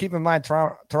line too. And keep in mind,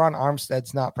 Teron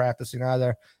Armstead's not practicing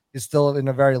either. He's still in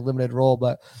a very limited role,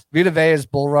 but Vita Vea's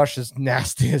bull rush is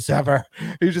nasty as ever.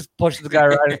 He just pushes the guy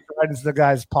right into the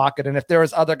guy's pocket. And if there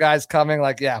was other guys coming,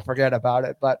 forget about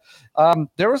it. But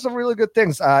there were some really good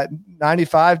things.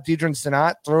 95, Deidrin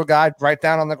Senat threw a guy right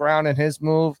down on the ground in his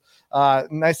move.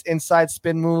 Nice inside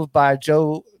spin move by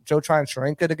Joe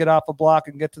Tryon-Shoyinka to get off a block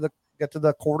and get to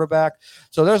the quarterback.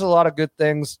 So there's a lot of good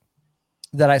things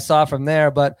that I saw from there,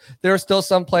 but there are still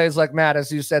some plays like Matt,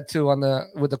 as you said too,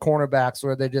 with the cornerbacks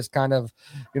where they just kind of,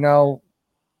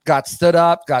 got stood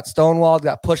up, got stonewalled,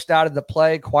 got pushed out of the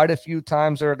play quite a few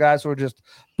times. There were guys who were just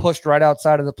pushed right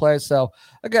outside of the play. So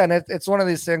again, it's one of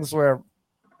these things where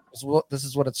this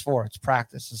is what it's for. It's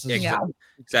practice.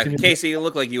 Exactly. Casey, you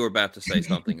look like you were about to say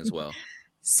something as well.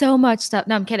 So much stuff.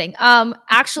 No, I'm kidding.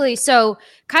 Actually, so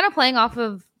kind of playing off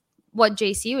of what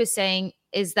JC was saying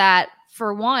is that,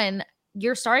 for one,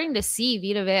 you're starting to see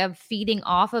Vita Vea feeding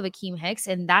off of Akeem Hicks,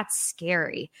 and that's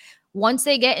scary. Once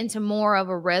they get into more of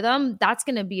a rhythm, that's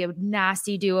going to be a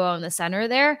nasty duo in the center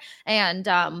there. And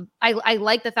I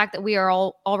like the fact that we are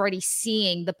all already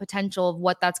seeing the potential of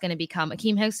what that's going to become.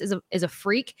 Akeem Hicks is a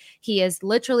freak. He is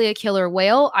literally a killer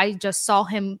whale. I just saw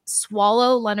him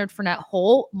swallow Leonard Fournette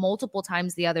whole multiple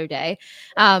times the other day.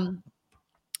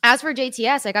 As for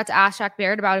JTS, I got to ask Shaq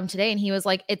Barrett about him today, and he was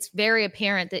like, it's very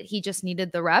apparent that he just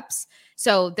needed the reps.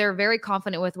 So they're very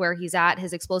confident with where he's at.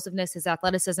 His explosiveness, his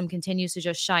athleticism continues to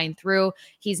just shine through.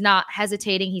 He's not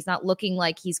hesitating. He's not looking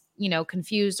like he's,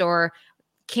 confused or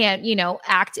can't,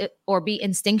 act or be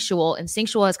instinctual.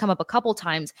 Instinctual has come up a couple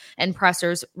times in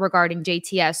pressers regarding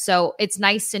JTS. So it's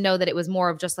nice to know that it was more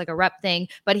of just like a rep thing,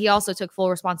 but he also took full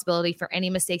responsibility for any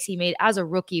mistakes he made as a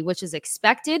rookie, which is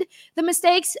expected, the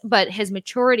mistakes, but his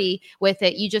maturity with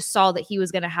it, you just saw that he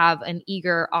was going to have an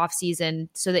eager offseason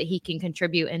so that he can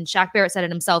contribute. And Shaq Barrett said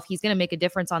it himself, he's going to make a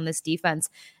difference on this defense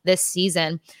this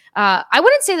season. I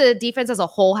wouldn't say the defense as a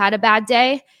whole had a bad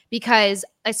day, because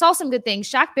I saw some good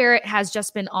things. Shaq Barrett has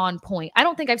just been on point. I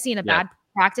don't think I've seen a bad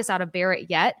practice out of Barrett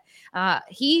yet.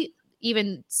 He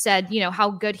even said, how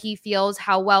good he feels,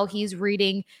 how well he's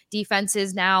reading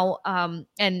defenses now,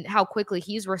 and how quickly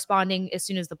he's responding as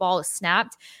soon as the ball is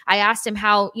snapped. I asked him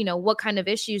how, what kind of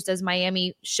issues does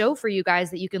Miami show for you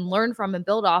guys that you can learn from and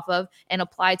build off of and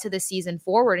apply to the season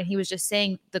forward. And he was just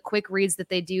saying the quick reads that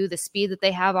they do, the speed that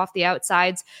they have off the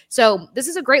outsides. So this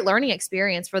is a great learning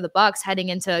experience for the Bucks heading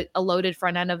into a loaded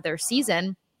front end of their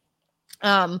season.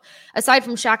 Aside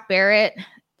from Shaq Barrett,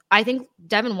 I think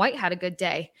Devin White had a good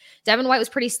day. Devin White was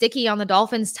pretty sticky on the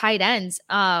Dolphins tight ends,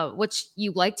 which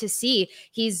you like to see.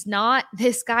 He's not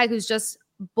this guy who's just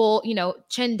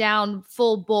chin down,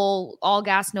 full bull, all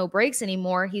gas, no brakes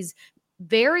anymore. He's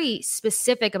very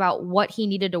specific about what he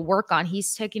needed to work on.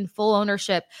 He's taking full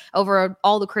ownership over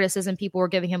all the criticism people were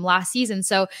giving him last season.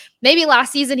 So maybe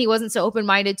last season he wasn't so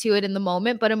open-minded to it in the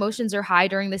moment, but emotions are high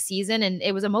during the season, and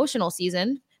it was an emotional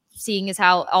season, seeing as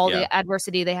how all the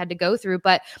adversity they had to go through.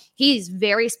 But he's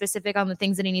very specific on the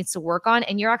things that he needs to work on.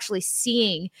 And you're actually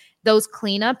seeing those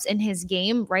cleanups in his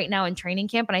game right now in training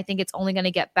camp. And I think it's only going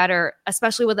to get better,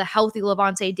 especially with a healthy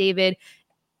Levante David,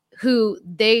 who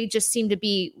they just seem to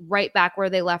be right back where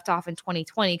they left off in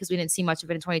 2020, because we didn't see much of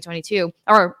it in 2022,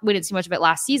 or we didn't see much of it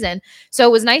last season. So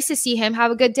it was nice to see him have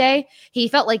a good day. He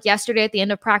felt like yesterday at the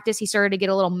end of practice, he started to get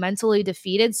a little mentally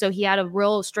defeated. So he had a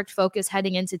real strict focus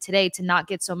heading into today to not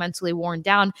get so mentally worn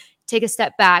down, take a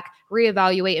step back,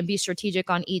 reevaluate, and be strategic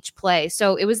on each play.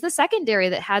 So it was the secondary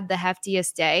that had the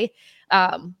heftiest day.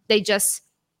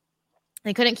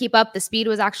 They couldn't keep up. The speed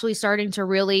was actually starting to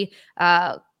really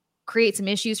create some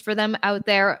issues for them out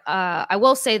there. I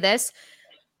will say this,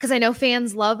 because I know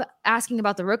fans love asking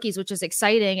about the rookies, which is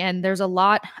exciting. And there's a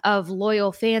lot of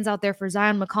loyal fans out there for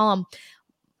Zion McCollum.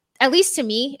 At least to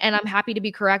me, and I'm happy to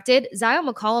be corrected, Zion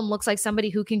McCollum looks like somebody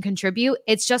who can contribute.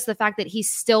 It's just the fact that he's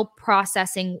still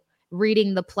processing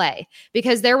reading the play,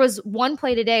 because there was one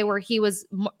play today where he was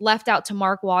left out to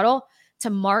Mark Waddle.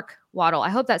 I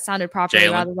hope that sounded properly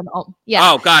rather than gotcha.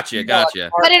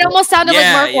 But it almost sounded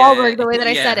like Mark Wahlberg the way that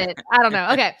I said it. I don't know.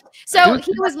 Okay, so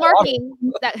he was marking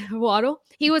that Waddle.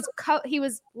 He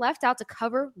was left out to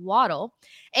cover Waddle,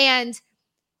 and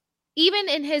even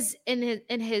in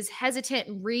his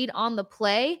hesitant read on the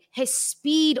play, his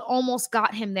speed almost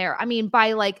got him there. I mean,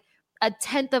 by like a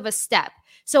tenth of a step.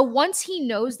 So once he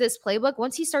knows this playbook,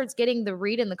 once he starts getting the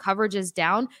read and the coverages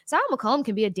down, Zion McCollum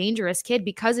can be a dangerous kid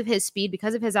because of his speed,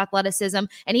 because of his athleticism,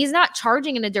 and he's not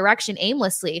charging in a direction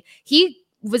aimlessly. He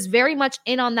was very much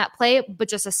in on that play, but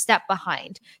just a step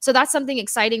behind. So that's something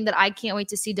exciting that I can't wait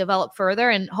to see develop further.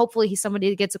 And hopefully he's somebody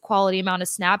that gets a quality amount of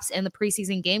snaps in the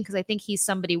preseason game, because I think he's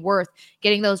somebody worth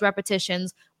getting those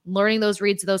repetitions, learning those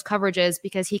reads, those coverages,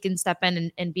 because he can step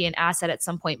in and be an asset at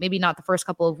some point. Maybe not the first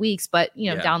couple of weeks, but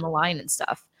down the line and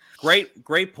stuff.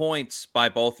 Great points by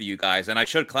both of you guys. And I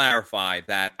should clarify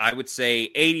that I would say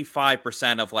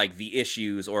 85% of like the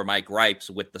issues or my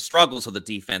gripes with the struggles of the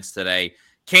defense today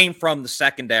came from the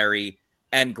secondary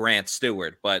and Grant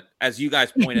Stewart. But as you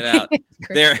guys pointed out,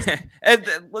 there,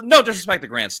 no disrespect to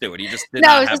Grant Stewart, he just did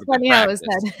not have a good practice.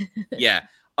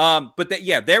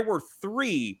 There were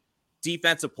three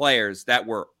defensive players that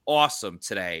were awesome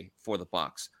today for the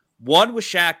Bucks. One was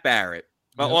Shaq Barrett.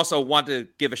 I also want to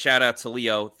give a shout out to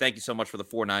Leo. Thank you so much for the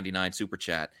 $4.99 super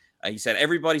chat. He said,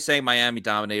 everybody saying Miami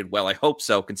dominated. Well, I hope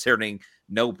so, considering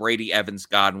no Brady, Evans,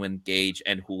 Godwin, Gage,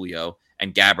 and Julio,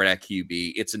 and Gabbert at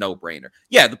QB. It's a no-brainer.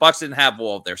 Yeah, the Bucs didn't have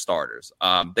all of their starters.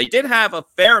 They did have a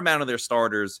fair amount of their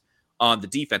starters on the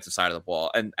defensive side of the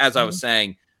ball. And as I was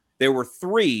saying, there were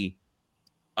three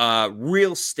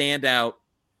real standout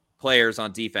players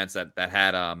on defense that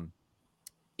had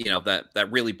that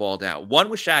really balled out. One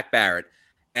was Shaq Barrett,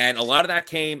 and a lot of that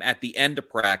came at the end of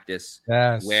practice,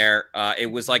 where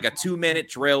it was like a 2-minute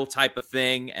drill type of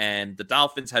thing, and the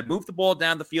Dolphins had moved the ball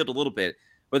down the field a little bit,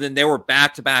 but then there were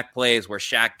back-to-back plays where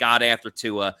Shaq got after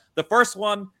Tua. The first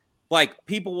one, like,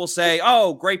 people will say,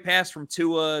 oh, great pass from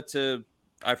Tua to,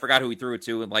 I forgot who he threw it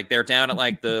to, and like they're down at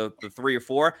like the 3 or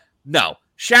 4. No,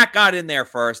 Shaq got in there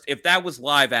first. If that was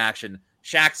live action,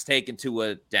 Shaq's taken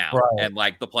Tua down, and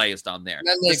like the play is done there. And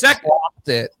then they clocked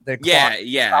it.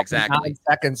 Yeah, exactly. 9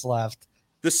 seconds left.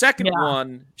 The second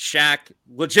one, Shaq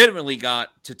legitimately got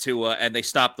to Tua, and they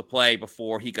stopped the play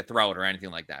before he could throw it or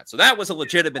anything like that. So that was a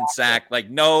legitimate sack.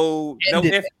 Like no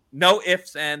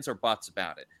ifs, ands, or buts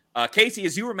about it. Casey,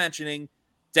 as you were mentioning,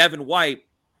 Devin White,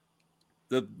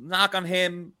 the knock on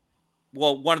him,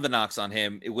 well, one of the knocks on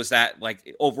him, it was that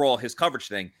like overall his coverage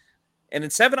thing. And in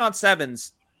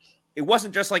 7-on-7s, it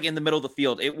wasn't just like in the middle of the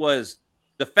field. It was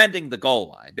defending the goal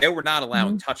line. They were not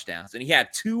allowing touchdowns. And he had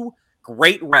 2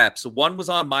 great reps. One was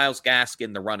on Myles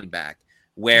Gaskin, the running back,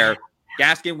 where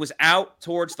Gaskin was out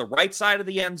towards the right side of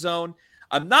the end zone.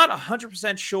 I'm not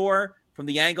 100% sure from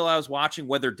the angle I was watching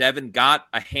whether Devin got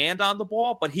a hand on the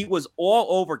ball, but he was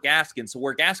all over Gaskin. So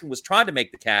where Gaskin was trying to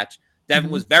make the catch,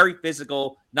 Devin was very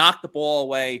physical, knocked the ball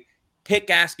away, hit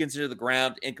Gaskin into the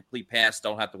ground, incomplete pass,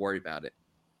 don't have to worry about it.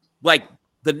 Like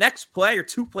the next play or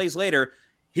 2 plays later,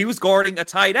 he was guarding a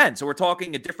tight end. So we're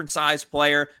talking a different size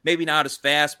player, maybe not as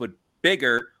fast, but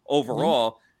bigger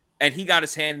overall, and he got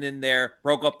his hand in there,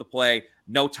 broke up the play,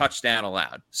 no touchdown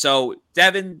allowed. So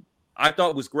Devin, I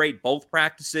thought was great both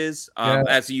practices.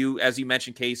 As you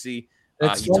mentioned, Casey,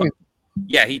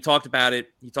 he talked about it.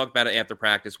 He talked about it after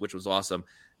practice, which was awesome.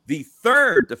 The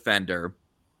third defender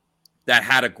that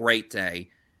had a great day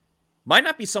might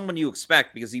not be someone you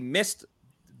expect because he missed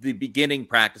the beginning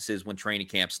practices when training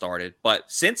camp started, but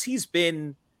since he's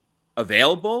been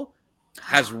available,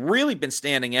 has really been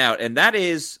standing out, and that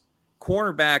is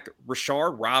cornerback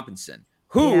Rashard Robinson,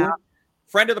 who,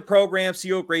 friend of the program,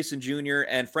 C.O. Grayson Jr.,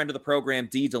 and friend of the program,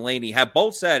 D. Delaney, have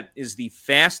both said is the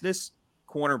fastest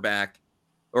cornerback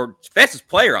or fastest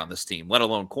player on this team, let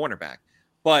alone cornerback.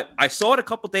 But I saw it a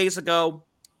couple days ago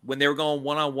when they were going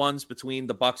one-on-ones between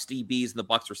the Bucs DBs and the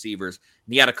Bucs receivers,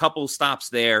 and he had a couple of stops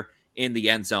there in the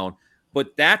end zone.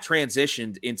 But that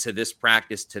transitioned into this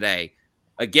practice today.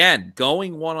 Again,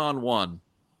 going one-on-one,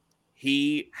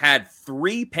 he had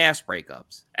 3 pass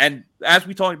breakups. And as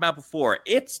we talked about before,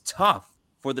 it's tough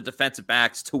for the defensive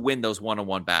backs to win those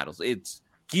one-on-one battles. It's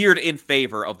geared in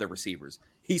favor of the receivers.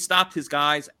 He stopped his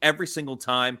guys every single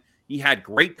time. He had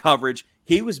great coverage.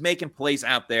 He was making plays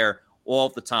out there all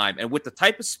the time. And with the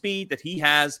type of speed that he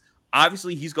has,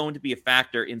 obviously he's going to be a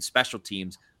factor in special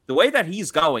teams. The way that he's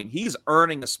going, he's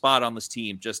earning a spot on this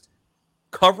team just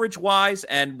coverage-wise,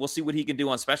 and we'll see what he can do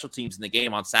on special teams in the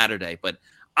game on Saturday. But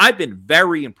I've been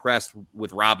very impressed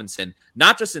with Robinson,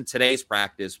 not just in today's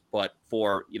practice, but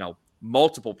for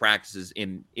multiple practices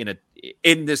in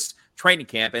this training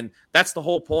camp. And that's the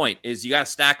whole point, is you got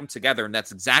to stack them together, and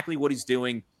that's exactly what he's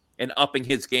doing and upping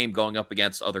his game going up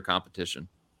against other competition.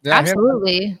 Yeah,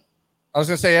 absolutely. I was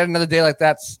going to say, he had another day like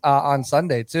that on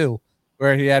Sunday, too,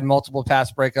 where he had multiple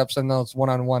pass breakups and those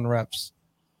one-on-one reps.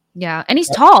 Yeah, and he's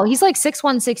tall. He's like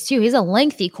 6'1", 6'2". He's a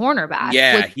lengthy cornerback,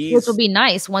 which will be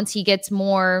nice once he gets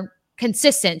more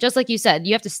consistent. Just like you said,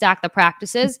 you have to stack the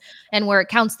practices, and where it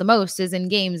counts the most is in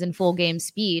games and full game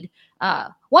speed.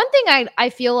 One thing I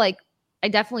feel like I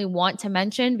definitely want to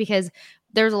mention, because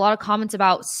there's a lot of comments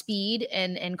about speed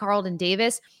and Carlton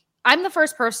Davis. I'm the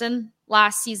first person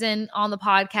last season on the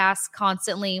podcast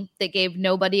constantly that gave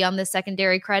nobody on the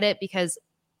secondary credit because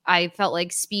I felt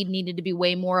like speed needed to be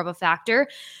way more of a factor.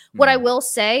 What I will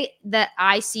say that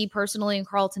I see personally in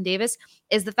Carlton Davis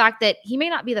is the fact that he may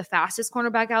not be the fastest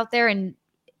cornerback out there. And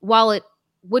while it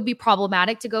would be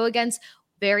problematic to go against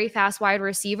very fast wide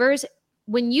receivers,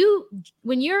 when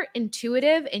you're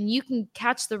intuitive and you can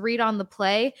catch the read on the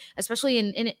play, especially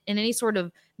in any sort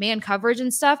of man coverage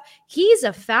and stuff, he's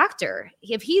a factor.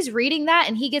 If he's reading that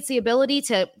and he gets the ability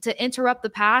to interrupt the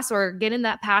pass or get in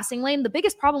that passing lane, the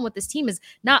biggest problem with this team is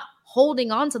not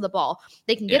holding on to the ball.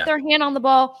 They can get their hand on the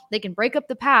ball, they can break up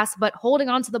the pass, but holding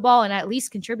on to the ball and at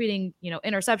least contributing,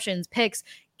 interceptions, picks,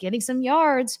 getting some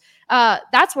yards,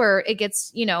 that's where it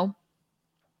gets,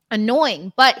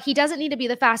 annoying. But he doesn't need to be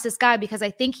the fastest guy, because I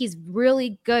think he's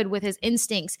really good with his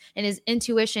instincts and his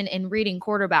intuition in reading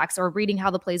quarterbacks or reading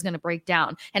how the play is going to break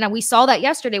down. And we saw that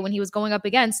yesterday when he was going up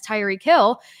against Tyreek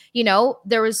Hill.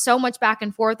 There was so much back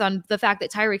and forth on the fact that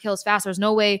Tyreek Hill is fast. There's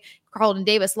no way Carlton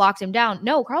Davis locked him down.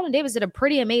 No, Carlton Davis did a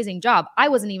pretty amazing job. I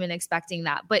wasn't even expecting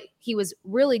that, but he was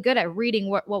really good at reading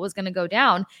what was going to go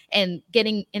down and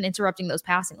getting and interrupting those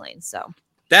passing lanes. So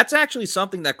that's actually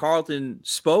something that Carlton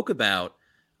spoke about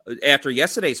after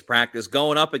yesterday's practice,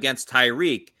 going up against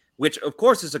Tyreek, which of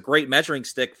course is a great measuring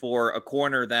stick for a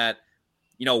corner that,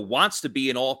 wants to be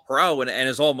an all-pro and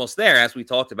is almost there, as we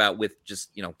talked about with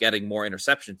just, getting more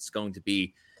interceptions is going to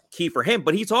be key for him.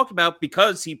 But he talked about,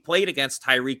 because he played against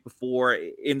Tyreek before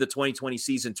in the 2020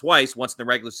 season twice, once in the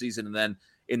regular season and then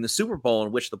in the Super Bowl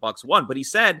in which the Bucs won. But he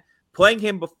said playing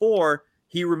him before,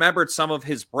 he remembered some of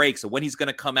his breaks and when he's going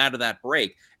to come out of that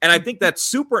break. And I think it's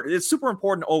super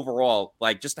important overall,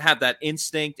 like just to have that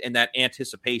instinct and that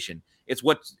anticipation. It's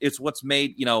what's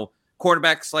made,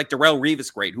 quarterbacks like Darrelle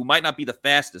Revis great, who might not be the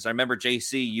fastest. I remember,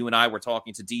 JC, you and I were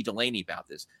talking to D. Delaney about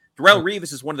this. Darrelle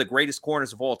Revis is one of the greatest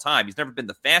corners of all time. He's never been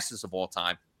the fastest of all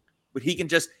time, but he can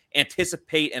just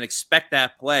anticipate and expect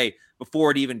that play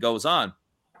before it even goes on.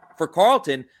 For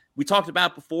Carlton, we talked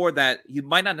about before that he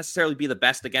might not necessarily be the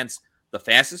best against the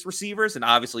fastest receivers, and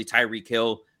obviously Tyreek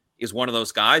Hill is one of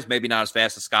those guys, maybe not as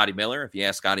fast as Scotty Miller, if you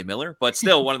ask Scotty Miller, but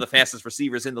still one of the fastest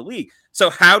receivers in the league. So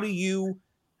how do you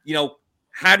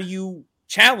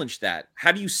challenge that?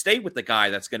 How do you stay with the guy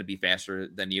that's going to be faster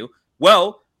than you?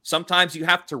 Well, sometimes you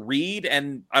have to read,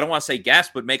 and I don't want to say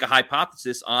guess, but make a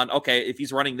hypothesis on, okay, if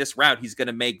he's running this route, he's going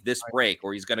to make this break,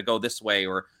 or he's going to go this way,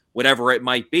 or whatever it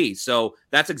might be. So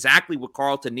that's exactly what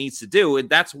Carlton needs to do. And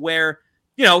that's where,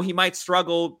 he might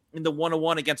struggle in the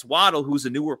 1-on-1 against Waddle, who's a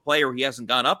newer player he hasn't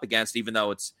gone up against, even though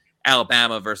it's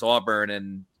Alabama versus Auburn,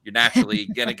 and you're naturally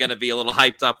going to be a little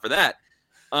hyped up for that.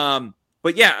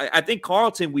 But yeah, I think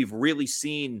Carlton, we've really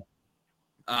seen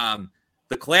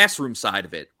the classroom side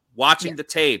of it, watching the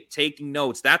tape, taking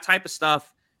notes, that type of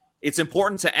stuff. It's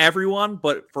important to everyone,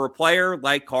 but for a player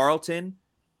like Carlton,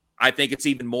 I think it's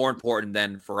even more important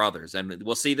than for others. And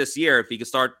we'll see this year if he can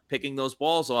start picking those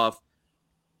balls off.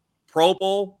 Pro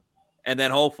Bowl, and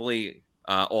then hopefully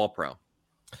All Pro.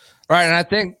 Right, and I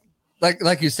think,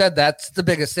 like you said, that's the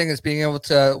biggest thing, is being able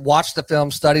to watch the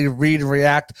film, study, read,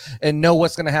 react, and know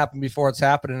what's going to happen before it's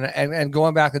happening. And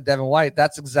going back to Devin White,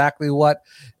 that's exactly what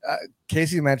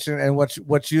Casey mentioned, and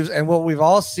what we've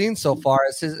all seen so far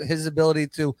is his ability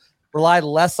to rely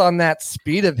less on that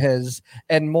speed of his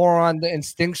and more on the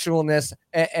instinctualness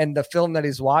and the film that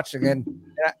he's watching.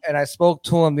 And I spoke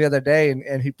to him the other day,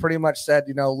 and he pretty much said,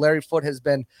 Larry Foote has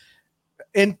been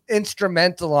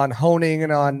instrumental on honing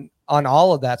and on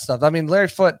all of that stuff. I mean, Larry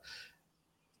Foote,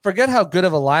 forget how good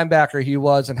of a linebacker he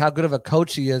was and how good of a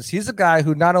coach he is. He's a guy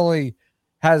who not only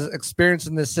has experience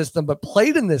in this system, but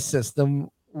played in this system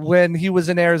when he was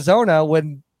in Arizona,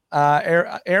 when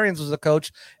Arians was the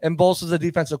coach and Bowles was the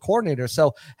defensive coordinator.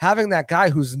 So having that guy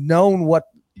who's known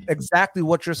exactly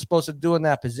what you're supposed to do in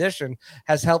that position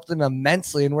has helped him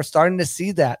immensely. And we're starting to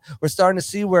see that. We're starting to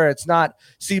see where it's not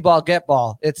see ball, get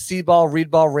ball. It's see ball, read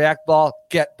ball, react ball,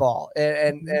 get ball.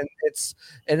 And it's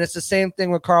the same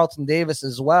thing with Carlton Davis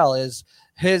as well, is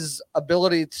his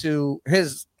ability to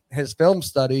his film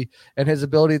study and his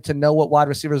ability to know what wide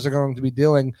receivers are going to be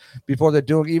doing before they're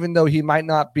doing, even though he might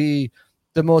not be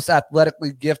the most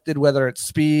athletically gifted, whether it's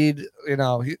speed,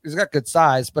 he's got good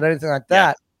size, but anything like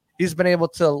that, he's been able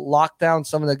to lock down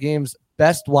some of the game's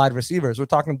best wide receivers. We're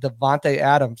talking Devontae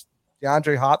Adams,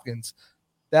 DeAndre Hopkins.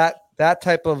 That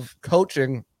type of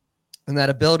coaching and that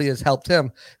ability has helped him.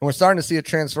 And we're starting to see it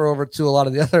transfer over to a lot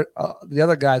of the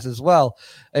other guys as well,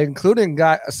 including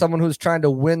someone who's trying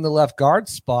to win the left guard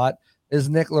spot is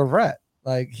Nick Leverett.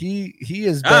 Like he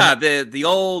is the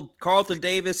old Carlton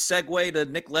Davis segue to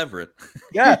Nick Leverett.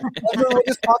 Yeah, we're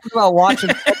just talking about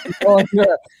watching,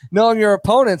 knowing your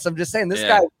opponents. I'm just saying this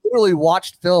guy literally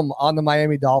watched film on the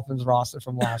Miami Dolphins roster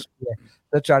from last year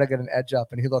to try to get an edge up,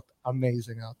 and he looked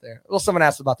amazing out there. Well, someone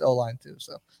asked about the O-line too,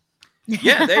 so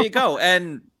yeah, there you go.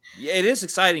 And it is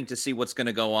exciting to see what's going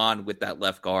to go on with that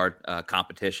left guard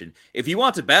competition. If you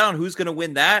want to bet on who's going to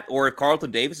win that, or if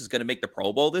Carlton Davis is going to make the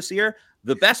Pro Bowl this year,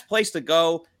 the best place to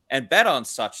go and bet on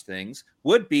such things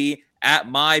would be at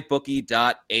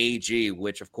mybookie.ag,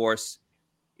 which, of course,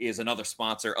 is another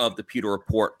sponsor of the Pewter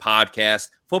Report podcast.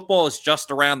 Football is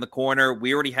just around the corner.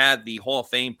 We already had the Hall of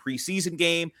Fame preseason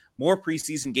game. More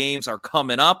preseason games are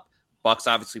coming up. Bucks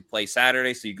obviously play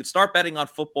Saturday, so you could start betting on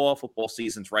football. Football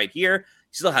season's right here.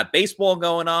 You still have baseball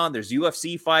going on. There's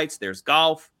UFC fights. There's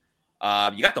golf.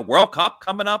 You got the World Cup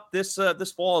coming up this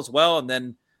fall as well, and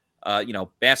then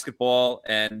basketball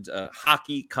and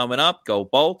hockey coming up. Go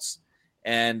Bolts!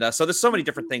 And so there's so many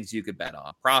different things you could bet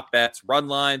on: prop bets, run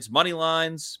lines, money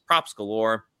lines, props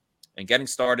galore. And getting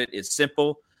started is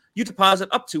simple. You deposit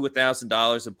up to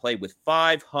 $1,000 and play with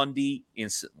 $500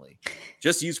 instantly.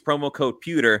 Just use promo code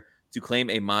Pewter to claim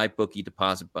a MyBookie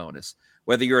deposit bonus.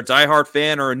 Whether you're a diehard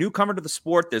fan or a newcomer to the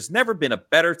sport, there's never been a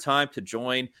better time to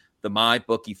join the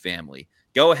MyBookie family.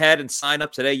 Go ahead and sign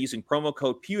up today using promo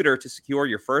code Pewter to secure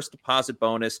your first deposit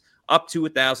bonus up to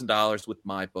 $1,000 with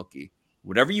MyBookie.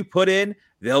 Whatever you put in,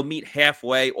 they'll meet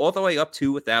halfway, all the way up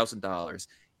to $1,000.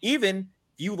 Even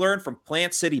if you learn from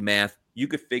Plant City math, you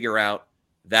could figure out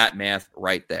that math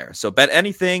right there. So bet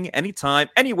anything, anytime,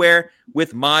 anywhere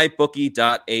with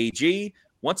mybookie.ag.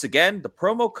 Once again, the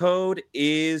promo code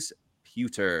is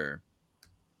Pewter.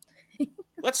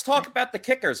 let's talk about the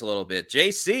kickers a little bit.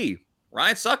 JC,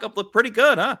 Ryan Succop looked pretty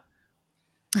good, huh?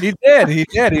 He did.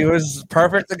 He was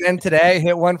perfect again today.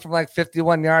 Hit one from like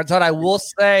 51 yards out. I will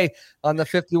say on the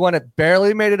 51, it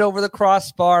barely made it over the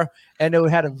crossbar, and it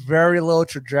had a very low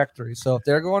trajectory. So if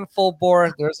they're going full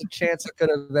bore, there's a chance it could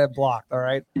have been blocked. All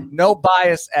right. No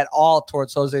bias at all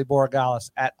towards Jose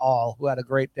Borregales at all, who had a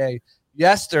great day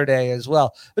yesterday as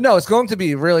well. But no, it's going to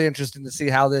be really interesting to see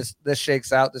how this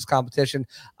shakes out, this competition.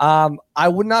 I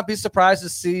would not be surprised to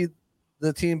see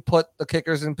the team put the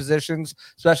kickers in positions,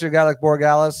 especially a guy like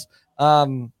Borregales,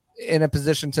 in a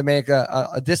position to make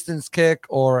a distance kick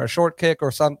or a short kick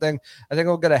or something. I think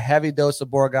we'll get a heavy dose of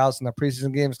Borregales in the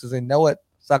preseason games because they know what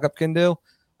Succop can do.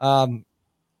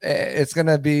 It's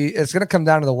gonna come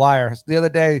down to the wire. The other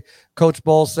day, Coach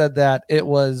Bowles said that it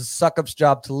was Succop's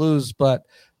job to lose, but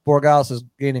Borregales is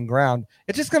gaining ground.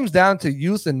 It just comes down to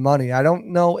youth and money. I don't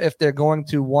know if they're going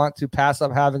to want to pass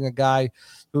up having a guy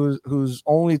who's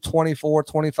only 24,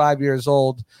 25 years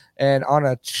old and on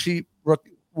a cheap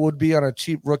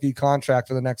rookie contract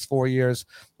for the next 4 years,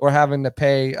 or having to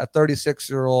pay a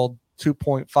 36-year-old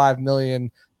 $2.5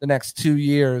 million the next 2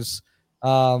 years.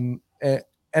 And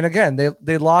again,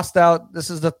 they lost out. This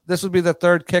would be the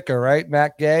third kicker, right?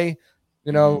 Matt Gay,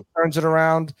 turns it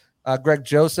around. Greg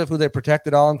Joseph, who they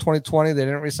protected all in 2020, they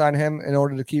didn't re-sign him in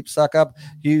order to keep Succop.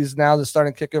 He's now the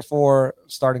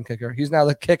He's now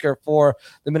the kicker for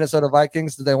the Minnesota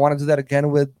Vikings. Do they want to do that again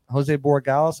with Jose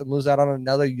Borregales and lose out on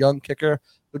another young kicker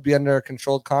who'd be under a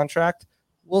controlled contract?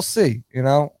 We'll see.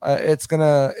 It's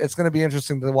gonna be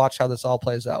interesting to watch how this all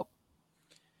plays out.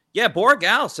 Yeah,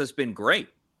 Borregales has been great.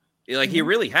 He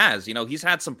really has. He's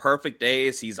had some perfect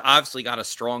days. He's obviously got a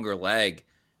stronger leg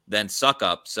than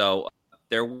Succop. So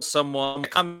there was someone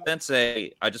comment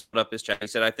say, I just put up his chat. He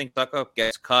said, I think Succop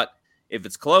gets cut if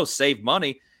it's close, save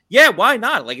money. Yeah, why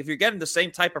not? If you're getting the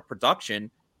same type of production,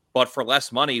 but for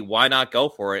less money, why not go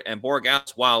for it? And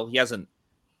Borregales, while he hasn't,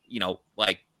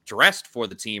 dressed for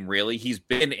the team, really, he's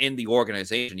been in the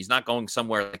organization. He's not going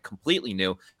somewhere completely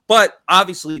new. But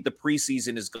obviously, the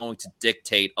preseason is going to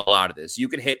dictate a lot of this. You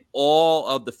can hit all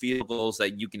of the field goals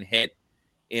that you can hit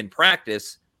in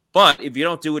practice, but if you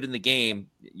don't do it in the game,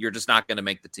 you're just not going to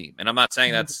make the team. And I'm not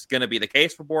saying that's going to be the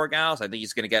case for Borregales. I think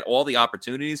he's going to get all the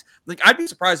opportunities. I'd be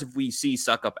surprised if we see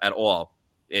Succop at all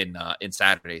in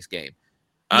Saturday's game,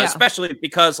 especially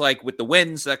because with the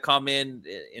wins that come in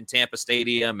Tampa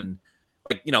Stadium, and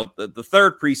the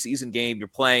third preseason game you're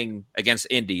playing against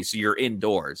Indy, so you're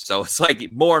indoors. So it's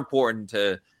more important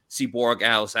to see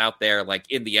Borregales out there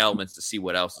in the elements to see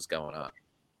what else is going on.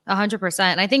 100%.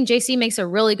 And I think JC makes a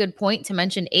really good point to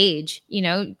mention age.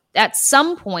 At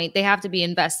some point they have to be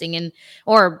investing in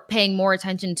or paying more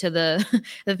attention to the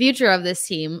future of this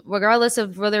team, regardless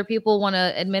of whether people want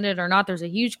to admit it or not. There's a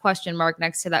huge question mark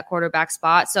next to that quarterback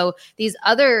spot. So these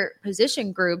other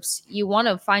position groups, you want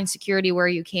to find security where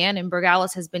you can. And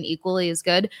Borregales has been equally as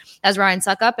good as Ryan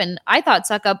Succop. And I thought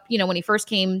Succop, when he first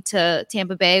came to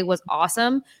Tampa Bay, was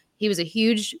awesome. He was a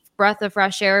huge breath of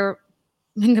fresh air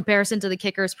in comparison to the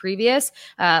kickers previous.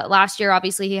 Last year,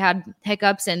 obviously, he had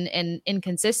hiccups and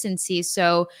inconsistencies.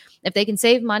 So if they can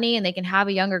save money and they can have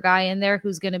a younger guy in there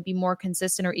who's going to be more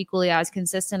consistent or equally as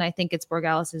consistent, I think it's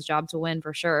Borregales' job to win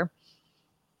for sure.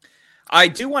 I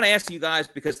do want to ask you guys,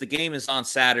 because the game is on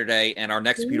Saturday and our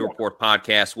next Pewter Report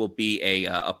podcast will be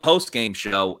a post-game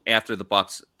show after the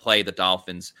Bucs play the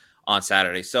Dolphins on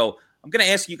Saturday. So I'm going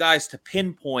to ask you guys to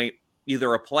pinpoint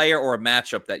either a player or a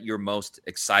matchup that you're most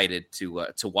excited to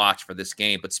watch for this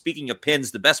game. But speaking of pins,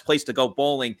 the best place to go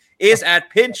bowling is at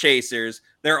Pin Chasers.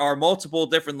 There are multiple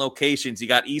different locations. You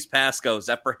got East Pasco,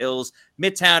 Zephyr Hills,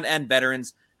 Midtown, and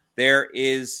Veterans. There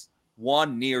is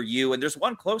one near you, and there's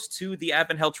one close to the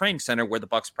Advent Health Training Center where the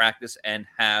Bucs practice and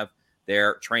have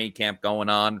their training camp going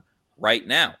on right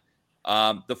now.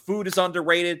 The food is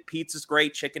underrated. Pizza's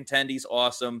great. Chicken tendies,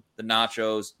 awesome. The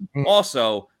nachos,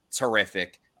 also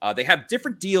terrific. They have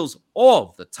different deals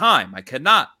all the time. I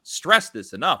cannot stress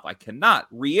this enough. I cannot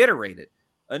reiterate it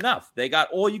enough. They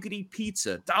got all-you-can-eat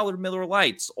pizza, $1 Miller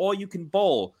Lights, all-you-can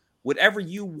bowl, whatever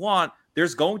you want.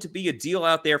 There's going to be a deal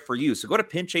out there for you. So go to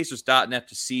pinchasers.net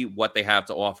to see what they have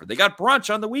to offer. They got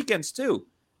brunch on the weekends, too.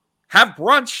 Have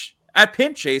brunch at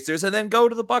Pin Chasers and then go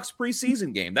to the Bucs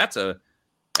preseason game. That's a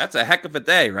heck of a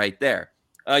day right there.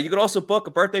 You could also book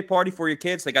a birthday party for your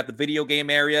kids. They got the video game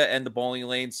area and the bowling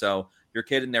lane, so your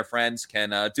kid and their friends can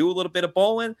do a little bit of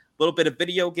bowling, a little bit of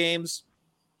video games,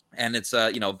 and it's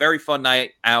a very fun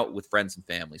night out with friends and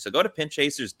family. So go to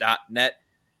pinchasers.net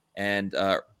and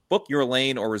book your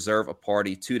lane or reserve a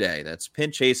party today. That's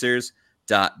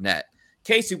pinchasers.net.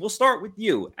 Casey, we'll start with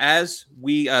you as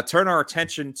we turn our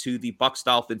attention to the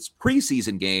Bucs-Dolphins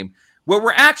preseason game, where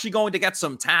we're actually going to get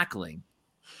some tackling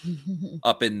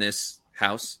up in this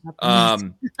house. Up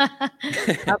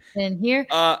in here.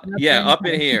 Up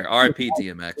in here. RIP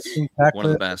DMX. One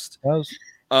of the best.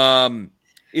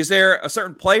 Is there a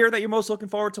certain player that you're most looking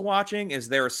forward to watching? Is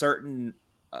there a certain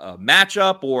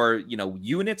matchup or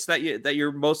units that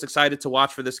you're most excited to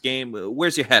watch for this game?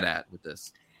 Where's your head at with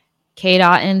this? Cade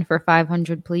Otton for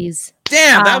 500, please.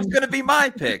 Damn, that was going to be my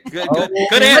pick. Good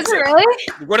answer. Really?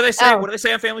 What do they say? What do they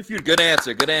say on Family Feud? Good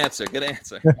answer.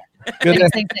 Thanks.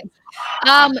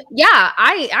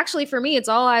 Yeah, for me, it's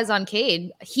all eyes on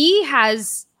Cade. He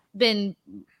has been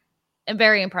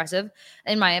very impressive,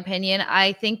 in my opinion.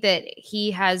 I think that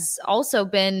he has also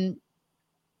been.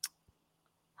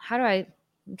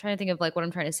 I'm trying to think of what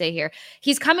I'm trying to say here.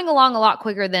 He's coming along a lot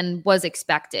quicker than was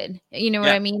expected. You know what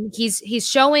I mean? He's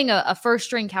showing a first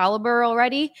string caliber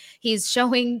already. He's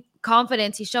showing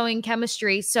confidence. He's showing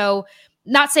chemistry. So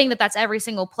not saying that that's every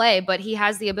single play, but he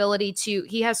has the ability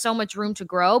he has so much room to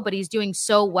grow, but he's doing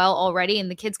so well already. And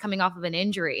the kid's coming off of an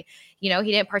injury. He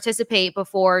didn't participate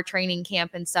before training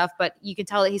camp and stuff, but you can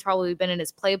tell that he's probably been in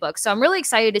his playbook. So I'm really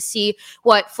excited to see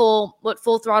what full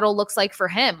throttle looks like for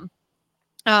him.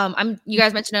 You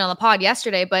guys mentioned it on the pod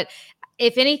yesterday, but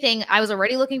if anything, I was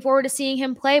already looking forward to seeing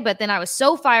him play, but then I was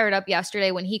so fired up yesterday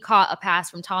when he caught a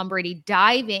pass from Tom Brady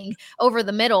diving over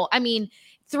the middle. I mean,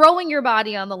 throwing your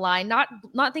body on the line, not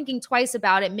thinking twice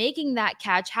about it, making that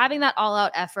catch, having that all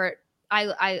out effort.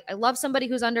 I love somebody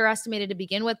who's underestimated to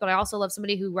begin with, but I also love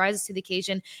somebody who rises to the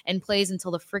occasion and plays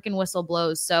until the freaking whistle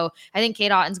blows. So I think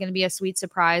Cade Otton's going to be a sweet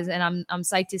surprise, and I'm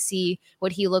psyched to see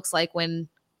what he looks like when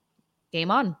game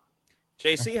on.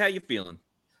 JC, how you feeling?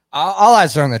 All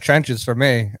eyes are in the trenches for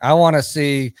me. I want to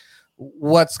see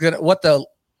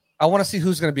I want to see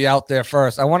who's going to be out there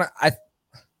first.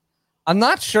 I'm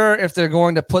not sure if they're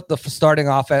going to put the starting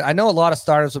offense. I know a lot of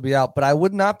starters will be out, but I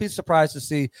would not be surprised to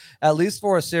see, at least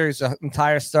for a series, an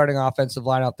entire starting offensive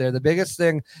line out there. The biggest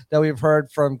thing that we've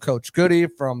heard from Coach Goody,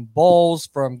 from Bowles,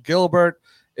 from Gilbert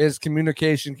is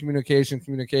communication.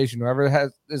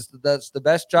 Whoever does the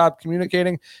best job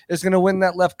communicating is going to win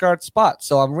that left guard spot.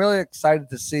 So I'm really excited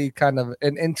to see, and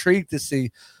intrigued to see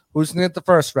who's going to get the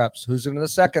first reps, who's going to get the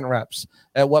second reps,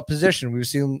 at what position.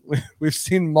 We've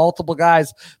seen multiple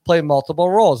guys play multiple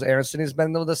roles. Aaron Stinnie's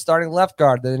been with the starting left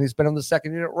guard, then he's been on the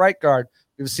second unit right guard.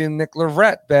 We've seen Nick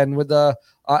Leverett been with the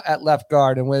at left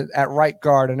guard and at right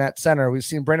guard and at center. We've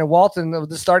seen Brandon Walton with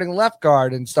the starting left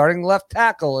guard and starting left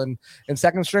tackle and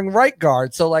second string right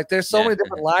guard. So there's so many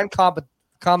different line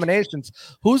combinations.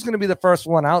 Who's going to be the first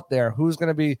one out there? Who's going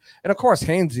to be, and of course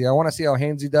Hainsey. I want to see how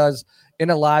Hainsey does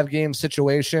in a live game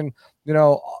situation.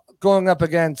 Going up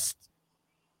against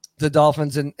the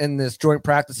Dolphins in this joint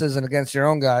practices and against your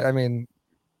own guy. I mean,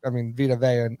 Vita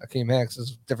Vea and Akeem Hicks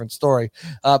is a different story.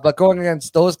 But going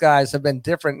against those guys have been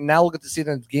different. Now we'll get to see it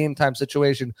in a game time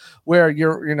situation where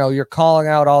you're calling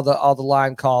out all the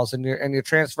line calls and you're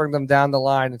transferring them down the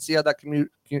line and see how that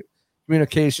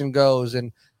communication goes.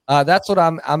 And that's what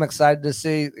I'm excited to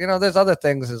see. There's other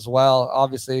things as well.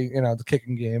 Obviously, the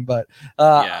kicking game, but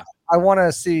I want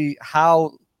to see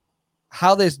how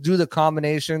they do the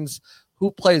combinations, who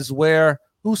plays where,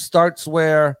 who starts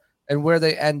where, and where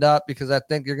they end up, because I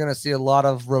think you're going to see a lot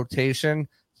of rotation,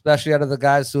 especially out of the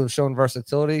guys who have shown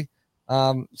versatility.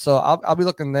 So I'll be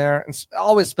looking there. And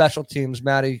always special teams,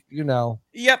 Maddie,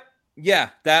 Yep. Yeah,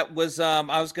 that was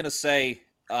I was going to say,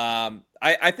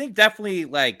 I think definitely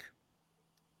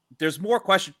there's more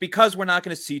questions because we're not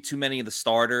going to see too many of the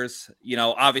starters.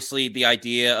 Obviously the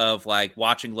idea of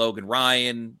watching Logan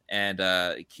Ryan and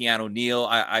Keanu Neal,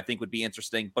 I think would be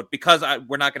interesting. But because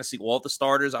we're not going to see all the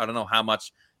starters, I don't know how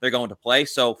much they're going to play.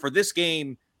 So for this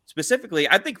game specifically,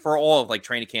 I think for all of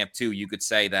training camp too, you could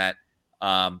say that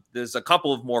there's a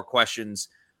couple of more questions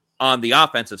on the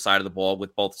offensive side of the ball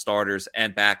with both starters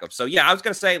and backups. So yeah, I was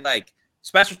going to say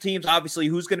special teams, obviously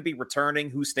who's going to be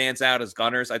returning, who stands out as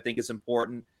gunners, I think is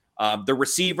important. The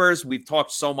receivers, we've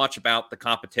talked so much about the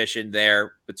competition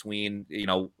there between,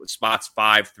 spots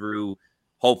 5 through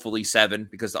hopefully 7,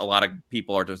 because a lot of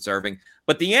people are deserving.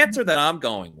 But the answer that I'm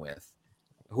going with,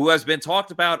 who has been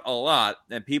talked about a lot,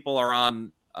 and people are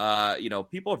on,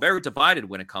 people are very divided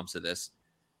when it comes to this,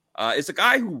 is a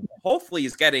guy who hopefully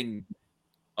is getting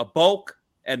a bulk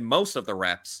and most of the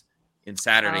reps in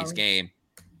Saturday's game.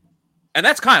 And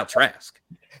that's Kyle Trask.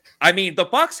 I mean, the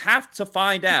Bucs have to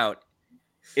find out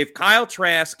if Kyle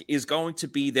Trask is going to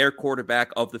be their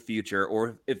quarterback of the future,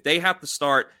 or if they have to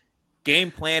start game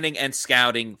planning and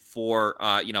scouting for,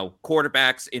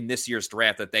 quarterbacks in this year's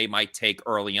draft that they might take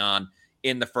early on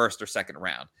in the first or second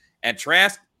round. And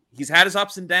Trask, he's had his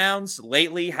ups and downs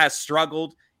lately, has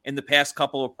struggled in the past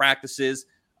couple of practices.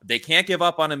 They can't give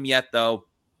up on him yet, though.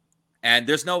 And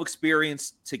there's no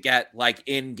experience to get like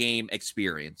in-game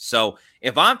experience. So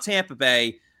if I'm Tampa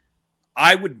Bay,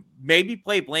 I would maybe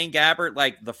play Blaine Gabbert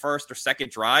like the first or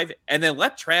second drive and then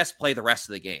let Trask play the rest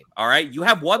of the game. All right. You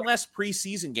have one less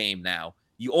preseason game now.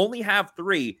 You only have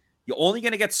 3. You're only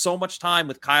going to get so much time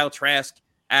with Kyle Trask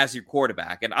as your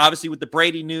quarterback. And obviously with the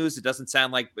Brady news, it doesn't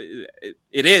sound like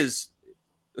it is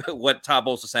what Todd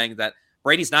Bowles was saying, that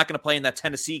Brady's not going to play in that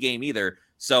Tennessee game either.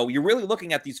 So you're really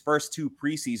looking at these first 2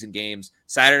 preseason games,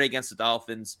 Saturday against the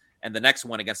Dolphins and the next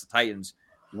one against the Titans,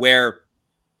 where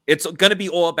it's going to be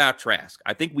all about Trask.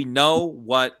 I think we know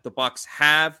what the Bucs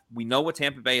have. We know what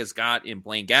Tampa Bay has got in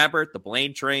Blaine Gabbert, the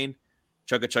Blaine train.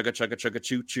 Chugga, chugga, chugga, chugga,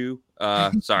 choo, choo.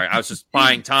 Sorry, I was just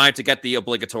buying time to get the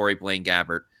obligatory Blaine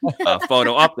Gabbert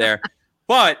photo up there.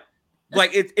 But like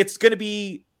it's going to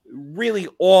be really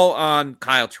all on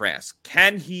Kyle Trask.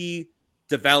 Can he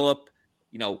develop,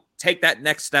 take that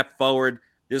next step forward?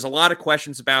 There's a lot of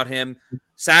questions about him.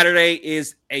 Saturday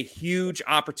is a huge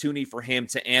opportunity for him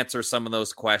to answer some of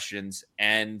those questions.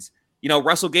 And,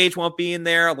 Russell Gage won't be in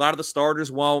there. A lot of the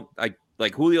starters won't.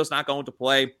 Like Julio's not going to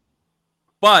play.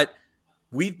 But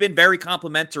we've been very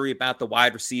complimentary about the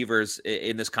wide receivers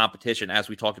in this competition, as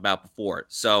we talked about before.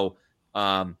 So,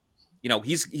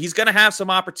 he's going to have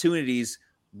some opportunities.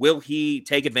 Will he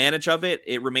take advantage of it?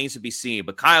 It remains to be seen.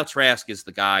 But Kyle Trask is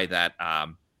the guy that,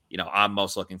 I'm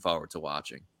most looking forward to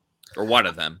watching, or one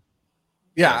of them.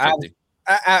 Yeah,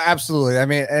 absolutely. I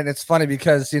mean, and it's funny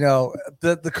because,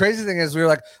 the crazy thing is we were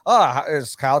like,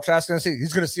 is Kyle Trask going to see?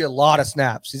 He's going to see a lot of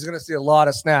snaps. He's going to see a lot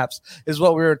of snaps is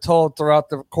what we were told throughout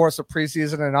the course of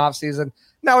preseason and offseason.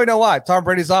 Now we know why. Tom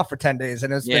Brady's off for 10 days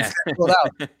and it's been scheduled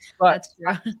out. But,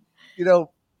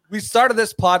 we started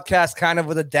this podcast kind of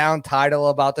with a down title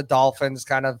about the Dolphins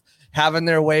kind of having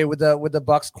their way with the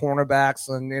Bucs cornerbacks.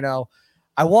 And,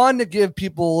 I wanted to give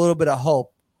people a little bit of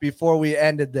hope before we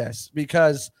ended this,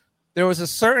 because there was a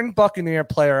certain Buccaneer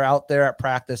player out there at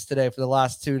practice today for the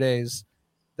last 2 days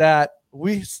that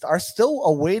we are still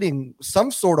awaiting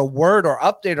some sort of word or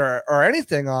update or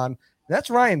anything on. That's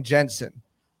Ryan Jensen.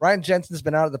 Ryan Jensen's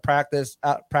been out of the practice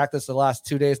the last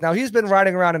 2 days. Now he's been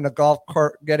riding around in the golf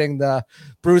cart getting the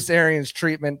Bruce Arians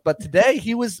treatment, but today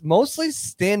he was mostly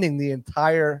standing the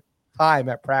entire time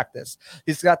at practice.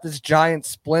 He's got this giant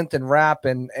splint and wrap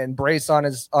and brace on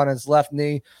his left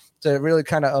knee to really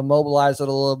kind of immobilize it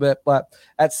a little bit. But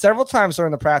at several times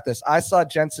during the practice, I saw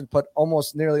Jensen put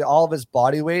almost nearly all of his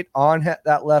body weight on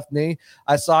that left knee.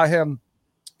 I saw him.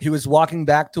 He was walking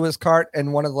back to his cart,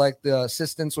 and one of the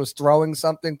assistants was throwing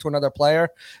something to another player.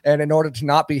 And in order to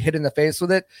not be hit in the face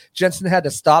with it, Jensen had to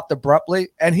stop abruptly.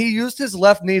 And he used his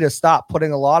left knee to stop,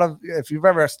 putting a lot of, if you've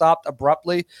ever stopped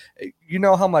abruptly, you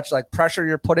know how much pressure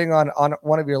you're putting on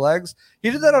one of your legs.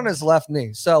 He did that on his left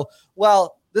knee. So,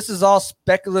 this is all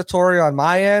speculatory on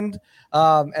my end,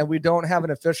 and we don't have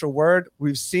an official word.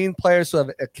 We've seen players who have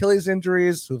Achilles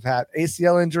injuries, who've had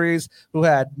ACL injuries, who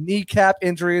had kneecap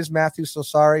injuries, Matthew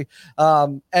Sosari,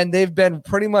 and they've been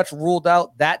pretty much ruled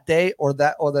out that day or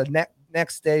the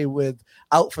next day with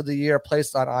out for the year,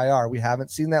 placed on IR. We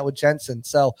haven't seen that with Jensen.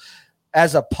 So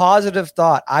as a positive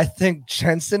thought, I think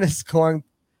Jensen is going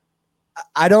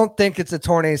 – I don't think it's a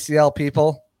torn ACL,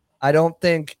 people. I don't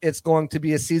think it's going to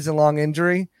be a season-long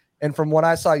injury. And from what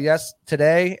I saw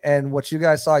today and what you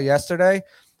guys saw yesterday,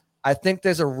 I think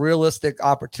there's a realistic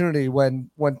opportunity.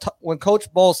 When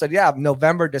Coach Bowles said,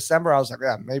 November, December, I was like,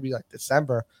 maybe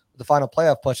December, the final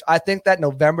playoff push. I think that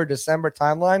November, December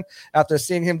timeline, after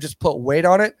seeing him just put weight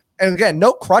on it, and again,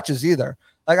 no crutches either.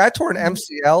 I tore an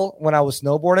MCL when I was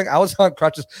snowboarding. I was on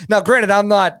crutches. Now, granted, I'm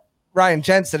not Ryan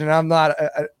Jensen, and I'm not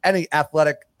any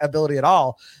athletic ability at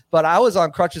all, but I was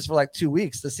on crutches for 2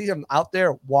 weeks. To see him out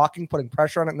there walking, putting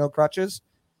pressure on it, no crutches,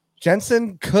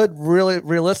 Jensen could really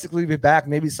realistically be back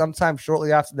maybe sometime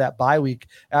shortly after that bye week,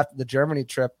 after the Germany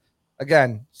trip.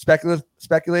 Again,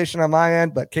 speculation on my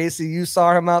end, but Casey, you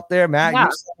saw him out there. Matt,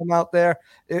 you saw him out there.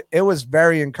 It was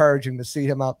very encouraging to see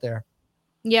him out there.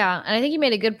 Yeah, and I think you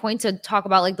made a good point to talk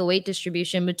about the weight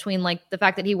distribution between the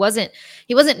fact that he wasn't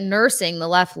nursing the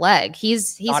left leg.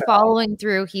 He's following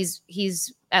through. He's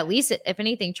at least, if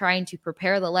anything, trying to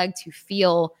prepare the leg to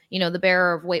feel, the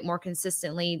bearer of weight more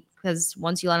consistently, because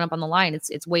once you line up on the line,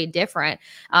 it's way different.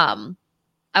 I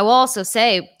will also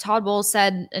say Todd Bowles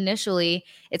said initially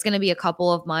it's going to be a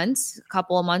couple of months. A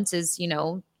couple of months is,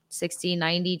 60,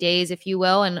 90 days, if you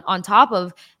will. And on top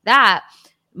of that,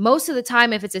 most of the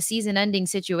time, if it's a season-ending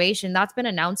situation, that's been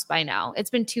announced by now. It's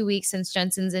been 2 weeks since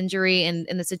Jensen's injury and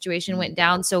the situation went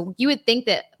down. So you would think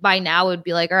that by now would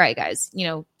be like, all right, guys,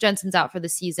 Jensen's out for the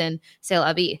season, c'est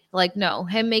la vie. Like, no,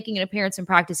 him making an appearance in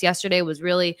practice yesterday was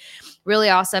really, really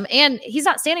awesome. And he's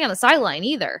not standing on the sideline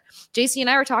either. JC and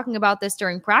I were talking about this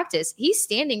during practice. He's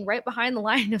standing right behind the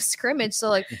line of scrimmage. So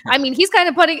like, I mean, he's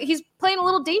playing a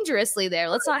little dangerously there.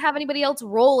 Let's not have anybody else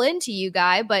roll into you,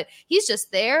 guy, but he's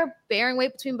just there bearing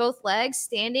weight between both legs,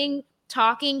 standing,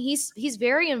 talking. He's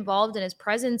very involved, and his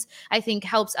presence, I think,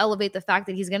 helps elevate the fact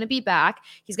that he's going to be back.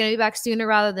 He's going to be back sooner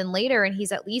rather than later. And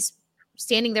he's at least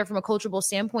standing there from a coachable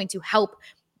standpoint to help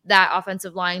that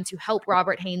offensive line, to help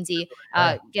Robert Hainsey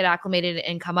get acclimated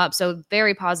and come up. So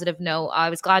very positive note. I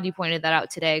was glad you pointed that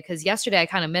out today, because yesterday I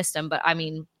kind of missed him, but I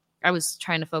mean, I was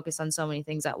trying to focus on so many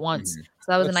things at once. So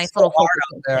that was a nice little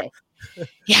focus there.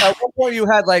 Yeah. At one point you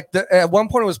had at one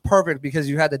point it was perfect, because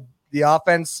you had the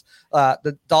offense,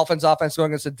 the Dolphins offense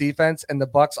going against the defense, and the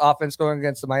Bucs offense going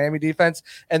against the Miami defense,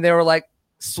 and they were like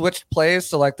switched plays.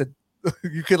 So like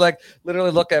you could like literally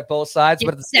look at both sides,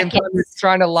 but at the same time you're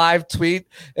trying to live tweet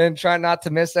and try not to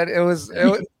miss it. It was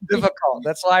difficult.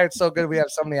 That's why it's so good we have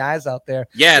so many eyes out there.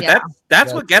 Yeah.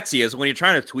 That's what gets you, is when you're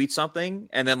trying to tweet something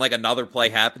and then like another play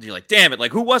happens, you're like, damn it,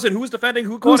 like who was it? Who was defending?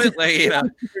 Who caught it? Like,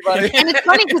 And it's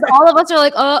funny because all of us are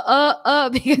like,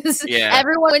 because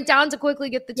everyone went down to quickly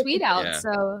get the tweet out.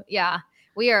 Yeah.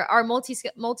 So our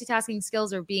multitasking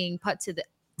skills are being put to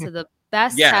the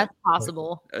best test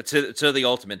possible, to the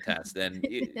ultimate test. And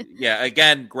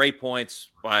again, great points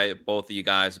by both of you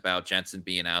guys about Jensen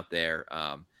being out there.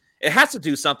 It has to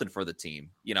do something for the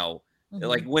team,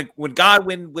 like when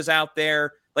Godwin was out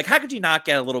there, like how could you not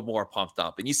get a little more pumped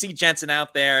up? And you see Jensen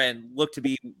out there and look to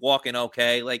be walking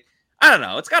okay. Like, I don't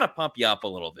know, it's got to pump you up a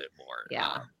little bit more.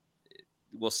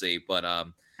 We'll see, but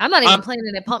I'm not even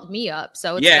planning to pump me up.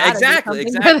 So it's exactly.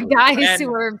 For the guys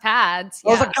who are in pads.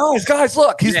 I was like, guys,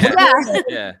 look, he's Look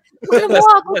at him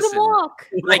walk.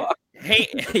 Like,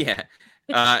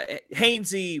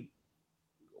 Hainsey,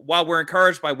 while we're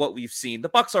encouraged by what we've seen, the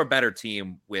Bucs are a better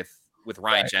team with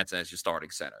Ryan Jensen as your starting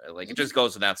center. Like, it just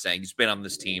goes without saying. He's been on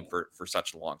this team for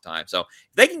such a long time. So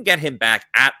if they can get him back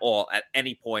at all at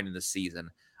any point in the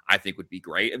season, I think would be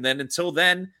great. And then until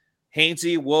then,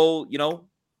 Hainsey will,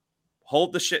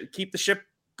 hold the ship, keep the ship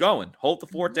going, hold the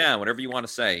fort down, whatever you want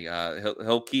to say.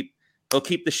 He'll keep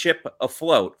the ship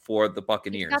afloat for the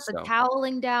Buccaneers. He's got the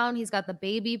toweling down. He's got the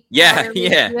baby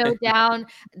down.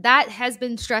 That has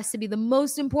been stressed to be the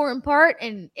most important part,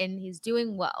 and he's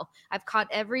doing well. I've caught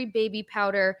every baby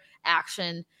powder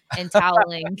action and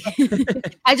toweling.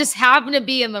 I just happen to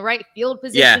be in the right field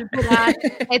position for that.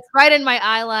 It's right in my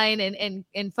eye line,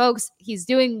 and folks, he's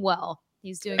doing well.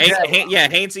 He's doing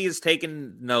Hainsey is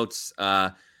taking notes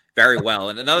very well.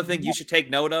 And another thing you should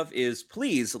take note of is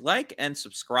please like and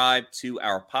subscribe to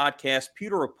our podcast,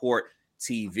 Pewter Report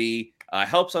TV.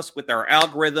 Helps us with our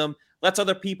algorithm, lets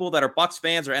other people that are Bucs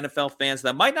fans or NFL fans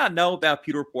that might not know about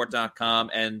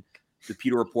pewterreport.com and the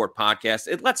Pewter Report podcast,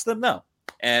 it lets them know.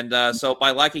 And so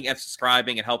by liking and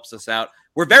subscribing, it helps us out.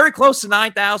 We're very close to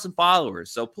 9,000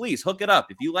 followers. So please hook it up.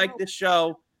 If you like this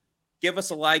show, give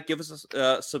us a like, give us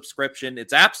a subscription.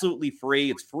 It's absolutely free.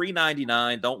 It's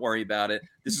 $3.99. Don't worry about it.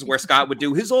 This is where Scott would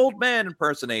do his old man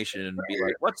impersonation and be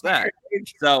like, what's that?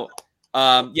 So,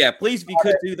 please, if you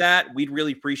could do that, we'd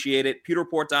really appreciate it.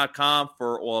 pewterreport.com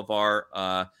for all of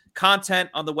our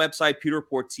content on the website, Pewter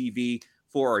Report TV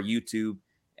for our YouTube.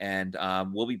 And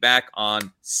we'll be back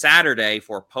on Saturday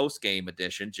for a post-game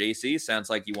edition. JC, sounds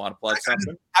like you want to plug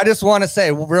something. I just want to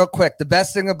say real quick, the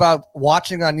best thing about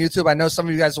watching on YouTube, I know some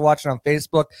of you guys are watching on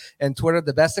Facebook and Twitter.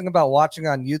 The best thing about watching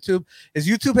on YouTube is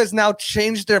YouTube has now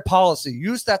changed their policy. You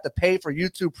used to have to pay for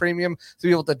YouTube Premium to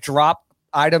be able to drop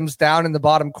items down in the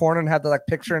bottom corner and have the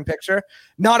picture-in-picture.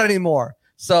 Not anymore.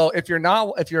 So if you're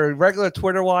a regular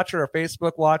Twitter watcher or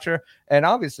Facebook watcher, and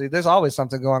obviously there's always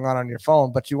something going on your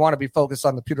phone, but you want to be focused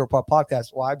on the Pewter Report podcast.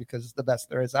 Why? Because it's the best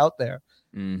there is out there.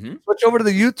 Mm-hmm. Switch over to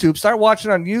the YouTube, start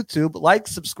watching on YouTube, like,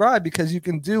 subscribe, because you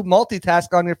can do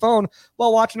multitask on your phone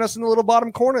while watching us in the little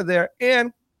bottom corner there.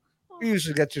 And you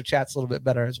usually get your chats a little bit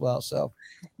better as well. So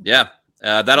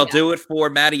that'll do it for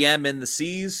Maddie M in the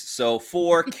C's. So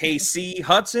for KC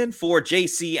Hudson, for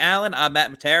JC Allen, I'm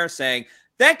Matt Matera saying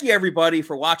thank you, everybody,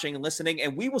 for watching and listening,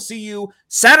 and we will see you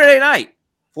Saturday night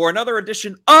for another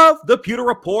edition of the Pewter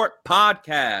Report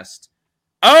podcast.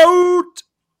 Out!